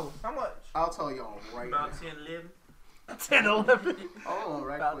like to know how much. I'll tell y'all right now. About 10, 11. 10, 11. Hold on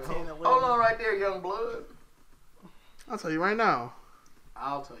right About quick. 10, Hold 11. hold on right there, young blood. I'll tell you right now.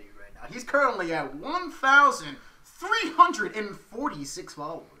 I'll tell you right now. He's currently at 1,346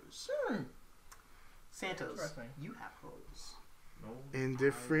 followers. Santos, Interesting. you have those. In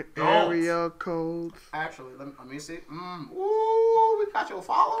different don't. area codes. Actually, let me see. Ooh, we got your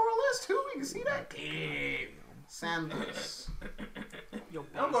follower list too. We can see that. Damn. Santos.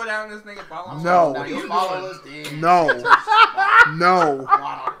 Don't go down this nigga following. No. Now your follower list. Damn. No. No.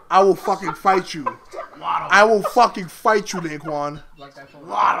 I will fucking fight you. I will fucking fight you, Naquan. Like that phone.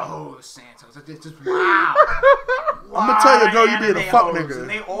 Lot of hoes, Santos. It's just wow. I'm gonna tell your girl you being a fuck And nigga.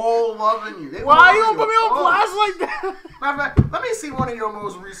 they all loving you. They Why all you loving gonna put me your on posts. blast like that? Matter of fact, let me see one of your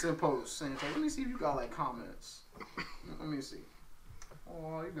most recent posts, Santos. Let me see if you got like comments. Let me see.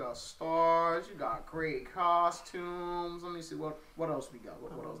 Oh, you got stars. You got great costumes. Let me see what else we got.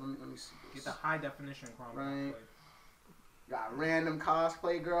 What else? Let me see. Get the high definition chroma. Right. Got random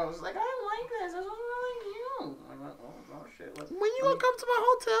cosplay girls like I don't like this. This was really cute. I'm like, oh shit. When you gonna come to my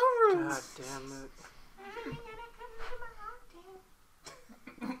hotel room? God damn it.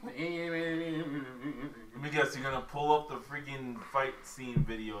 Let me guess, you're gonna pull up the freaking fight scene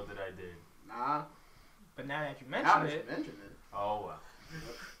video that I did. Nah. But now that you Now mention that you it, mention it. Oh well.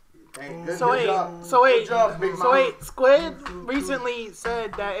 Hey, good, So good wait, job. so wait, Good job, Big so Mama. wait. Squid recently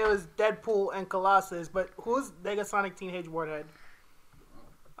said that it was Deadpool and Colossus, but who's Negasonic Teenage Warhead?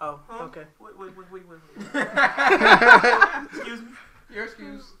 Oh, Huh? okay. Wait. Excuse me. your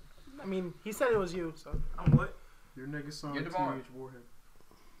excuse. I mean, he said it was you, so. I'm what? Your nigga son You're Devon. Teenage Warhead.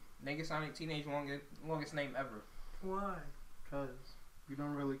 Negasonic Teenage longest name ever. Why? Cause you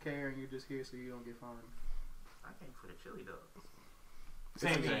don't really care and you're just here so you don't get fined. I came for the chili dogs.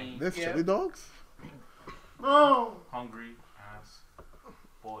 Same thing. This Yeah. chili dogs? No. Hungry ass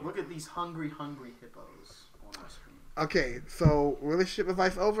boy. Look at these hungry hippos on our screen. Okay, so relationship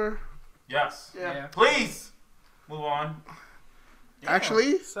advice over? Yes. Yeah. Please move on.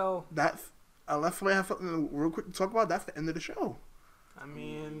 Actually, So, that's unless somebody has something real quick to talk about, that's the end of the show. I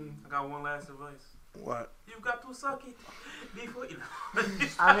mean, I got one last advice. What? You've got to suck it before you.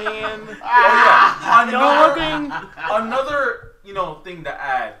 I mean, Oh yeah. you're looking. Another thing to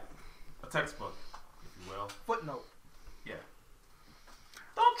add, a textbook, if you will. Footnote.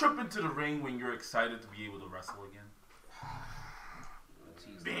 Don't trip into the ring when you're excited to be able to wrestle again.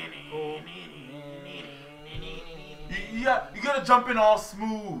 You gotta jump in all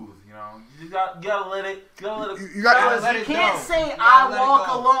smooth. You gotta let it. You got Fellas, let you it can't go. say You I gotta let it walk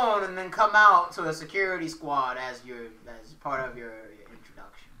go. alone and then come out to a security squad as part of your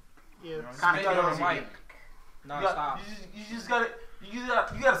introduction. Yeah. Kind Spit of on kills the your mic. gimmick. Non-stop.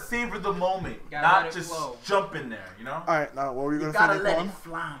 You gotta savor the moment, Gotta not let it just flow. jump in there. Alright, now what were you You gonna gotta say, let Daquan? it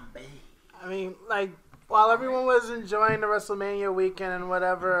flambe. I mean, like, while everyone was enjoying the WrestleMania weekend and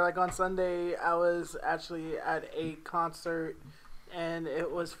whatever, like on Sunday, I was actually at a concert, and it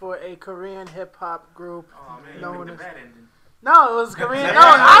was for a Korean hip hop group. Oh man, No you one picked the is- bad ending. No, it was Korean. No,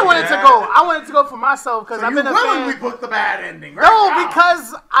 I wanted to go. I wanted to go for myself because So I've you been a willingly fan. booked the bad ending, right? No, now.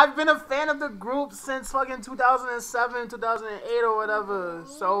 because I've been a fan of the group since fucking 2007, 2008 or whatever.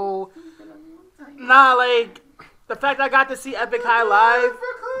 So, nah, like, the fact I got to see Epic High live,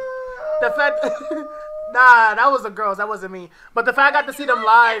 the fact, nah, that was the girls, that wasn't me. But the fact I got to see them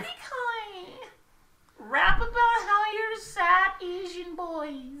live, Rap about how you're sad Asian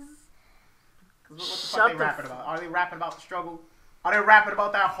boys. What the Shut fuck they the rapping about? Are they rapping about the struggle? Are they rapping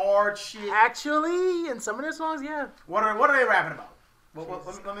about that hard shit? actually, in some of their songs, yeah. What are they rapping about?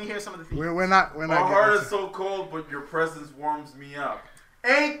 Let me hear some of the themes. We're not My getting heart into- is so cold, but your presence warms me up.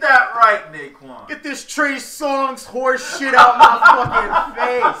 Ain't that right, Naquan? Get this Trey Songz horse shit out my fucking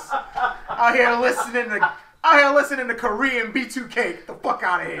face. Out here listening to Korean B2K. Get the fuck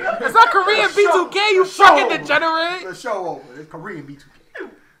out of here. It's not Korean B2K, you the show fucking over. degenerate. The show over. It's Korean B2K.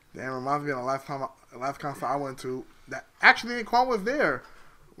 Damn, reminds me of the last concert I went to. That actually Daquan was there.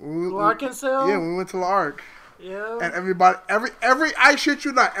 Larkin Yeah, we went to Lark. Yeah. And everybody, every I shit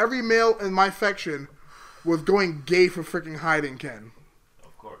you not, every male in my section was going gay for freaking hiding Ken.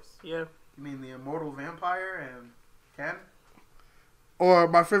 Of course. Yeah. You mean the immortal vampire and Ken? Or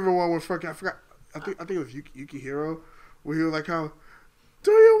my favorite one was freaking, I think it was Yuki Hiro, where he was like, "How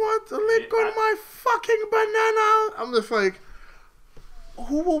do you want to lick on my fucking banana?" I'm just like,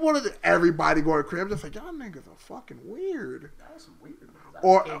 who would want to? Everybody going crazy. I'm just like, y'all niggas are fucking weird. That was some weird.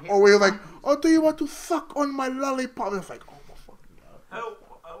 Or where he was like, "Oh, do you want to suck on my lollipop?" It's like, oh my fucking god.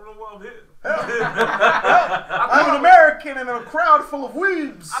 Help! I don't know why I'm here. I'm an American in a crowd full of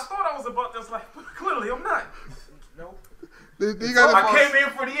weebs. I thought I was about this life, but clearly I'm not. Nope. You gotta, I came in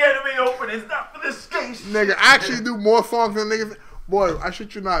for the anime openings, not for this skate shit. nigga, I actually do more songs than niggas. Boy, I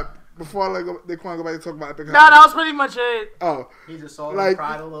shit you not. Before I let go, they can't go back and talk about Epic No, High. that was pretty much it. Oh, He just saw Like- him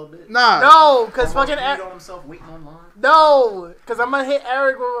cried a little bit. nah. No, because fucking. Almost beat on himself waiting online. No, because I'm going to hit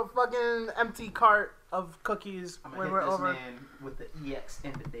Eric with a fucking empty cart of cookies I'm when gonna we're hit this over. man with the EX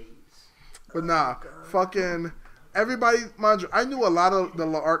in the days. But nah, fucking everybody, mind you, I knew a lot of the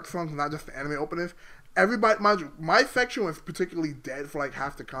Lark songs, not just the anime openings. Everybody, mind you, my section was particularly dead for like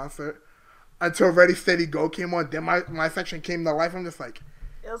half the concert until Ready Steady Go came on. Then my section came to life. I'm just like,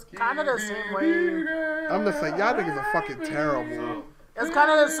 It was kind of the same way. I'm just like, y'all niggas are fucking terrible. It's kind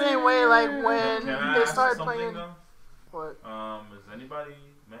of the same way, like when Can I they ask started something, playing. though? What? Has anybody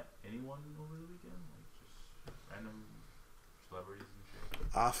met anyone over the weekend? Like just random celebrities and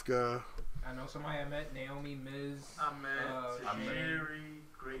shit? Oscar, I know somebody I met, Naomi, Miz. I met I met- Jerry,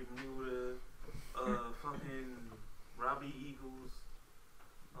 Great Muda, fucking Robbie Eagles,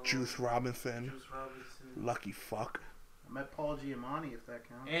 Juice Robinson, Juice Robinson. lucky fuck. I met Paul Giamatti, if that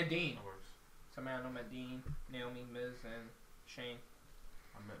counts. And Dean. That works. Somebody I know met Dean, Naomi, Miz, and Shane.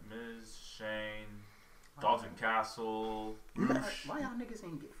 I met Miz, Shane, Dalton Castle. Why y'all niggas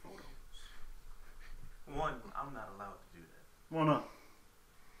ain't get photos? One, I'm not allowed to do that Why not?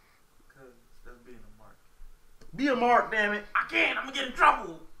 because that's being a mark. Be a mark, damn it. I can't. I'm gonna get in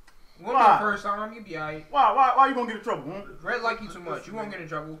trouble. Won't be Why? the first time. You be alright. Why you gonna get in trouble? Huh? Red like you too much. You won't get in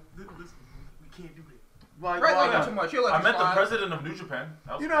trouble. Listen, we can't do that. Like, Red why like you not? too much. He'll let I you met the slide. president of New Japan.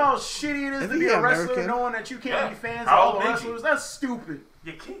 That was You know how shitty it is Is to he be a wrestler American? knowing that you can't Yeah. be fans of Harold all the Benji. wrestlers? That's stupid.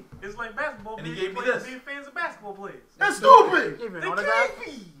 You can't. It's like basketball And he players gave me being this. fans of basketball players. That's stupid. Gave you an They autograph? can't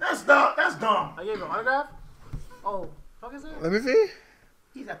be. That's dumb. That's dumb. I gave you an autograph? Oh, fuck is that? Let me see.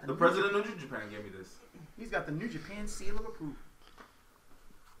 He's got The president of New Japan gave me this. He's got the New Japan seal of approval.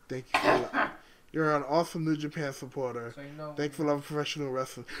 Thank you. For that. You're an awesome New Japan supporter. So you know. Thanks for loving professional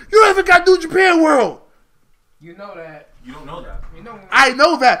wrestling. You haven't got New Japan World. You know that. You don't know that. You know. I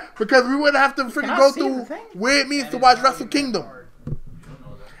know that because we wouldn't have to Can freaking I go see the through thing? where it means that to is watch not Wrestle even Kingdom. hard. You don't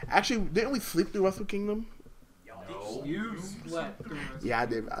know that. Actually, didn't we sleep through Wrestle Kingdom? No. You slept through this. Yeah, I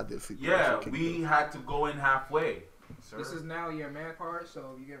did. I did sleep through Yeah, Wrestle Kingdom. we had to go in halfway. Sir. This is now your man card,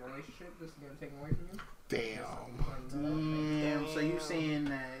 so if you get a relationship, this is gonna take away from you. Damn. Damn. So you saying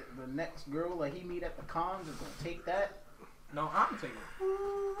that the next girl like he meet at the cons is gonna take that? No, I'm taking it.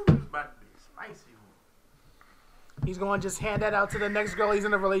 It's about to be a spicy one. He's going to just hand that out to the next girl he's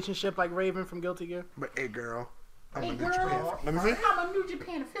in a relationship like Raven from Guilty Gear. But hey, girl, I'm Hey, a New girl. Japan. Let me see. I'm a New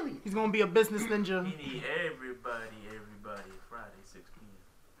Japan affiliate. He's going to be a business ninja. We need everybody Friday, 6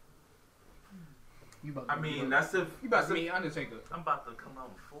 p.m. You about I to mean, that's if. You about that's to if- meet Undertaker. I'm about to come out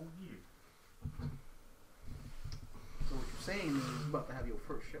in 4 years. So what you're saying is you about to have your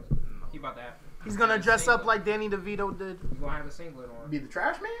first show. He about to have. He's going to dress up like Danny DeVito did. You gonna have a singlet on. Be the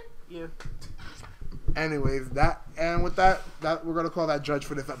trash man? Yeah. Anyways, with that we're gonna call that judge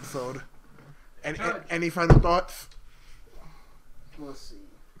for this episode. And Judge. any final thoughts? Let's see.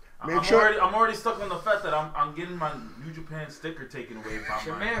 I'm already stuck on the fact that I'm getting my New Japan sticker taken away if It's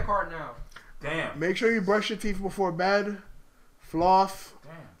your I'm man card now. Damn. Make sure you brush your teeth before bed, floss,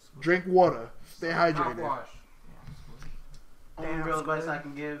 Damn. drink water, stay hydrated. Mouthwash. Only Damn, real advice Squid. I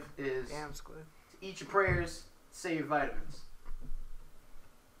can give is Damn, Squid. eat your prayers, say your vitamins.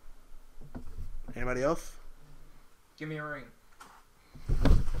 Anybody else? Give me a ring.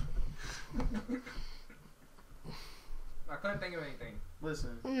 I couldn't think of anything.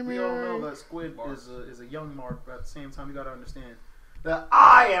 Listen, You we mean- all know that Squid Bars. is a young mark, but at the same time, you gotta understand that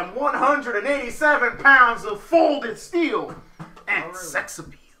I am 187 pounds of folded steel and Alright. sex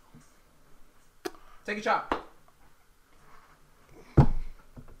appeal. Take a shot.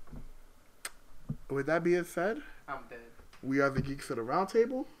 With that being said, I'm dead. we are the Geeks of the Round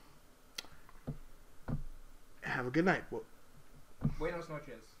Table. Have a good night. Well, Buenos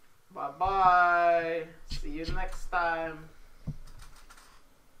noches. Bye bye. See you next time.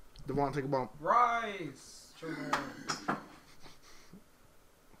 Devon, take a bump. Rise, children.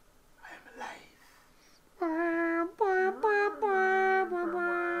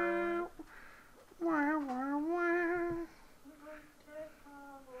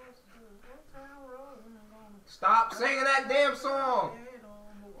 Stop singing that damn song.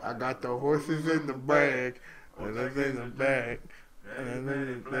 I got the horses in the bag. Horses in the bag.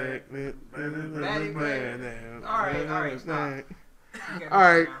 Alright, stop. You can't do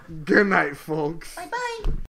Alright, that now. good night, folks. Bye bye.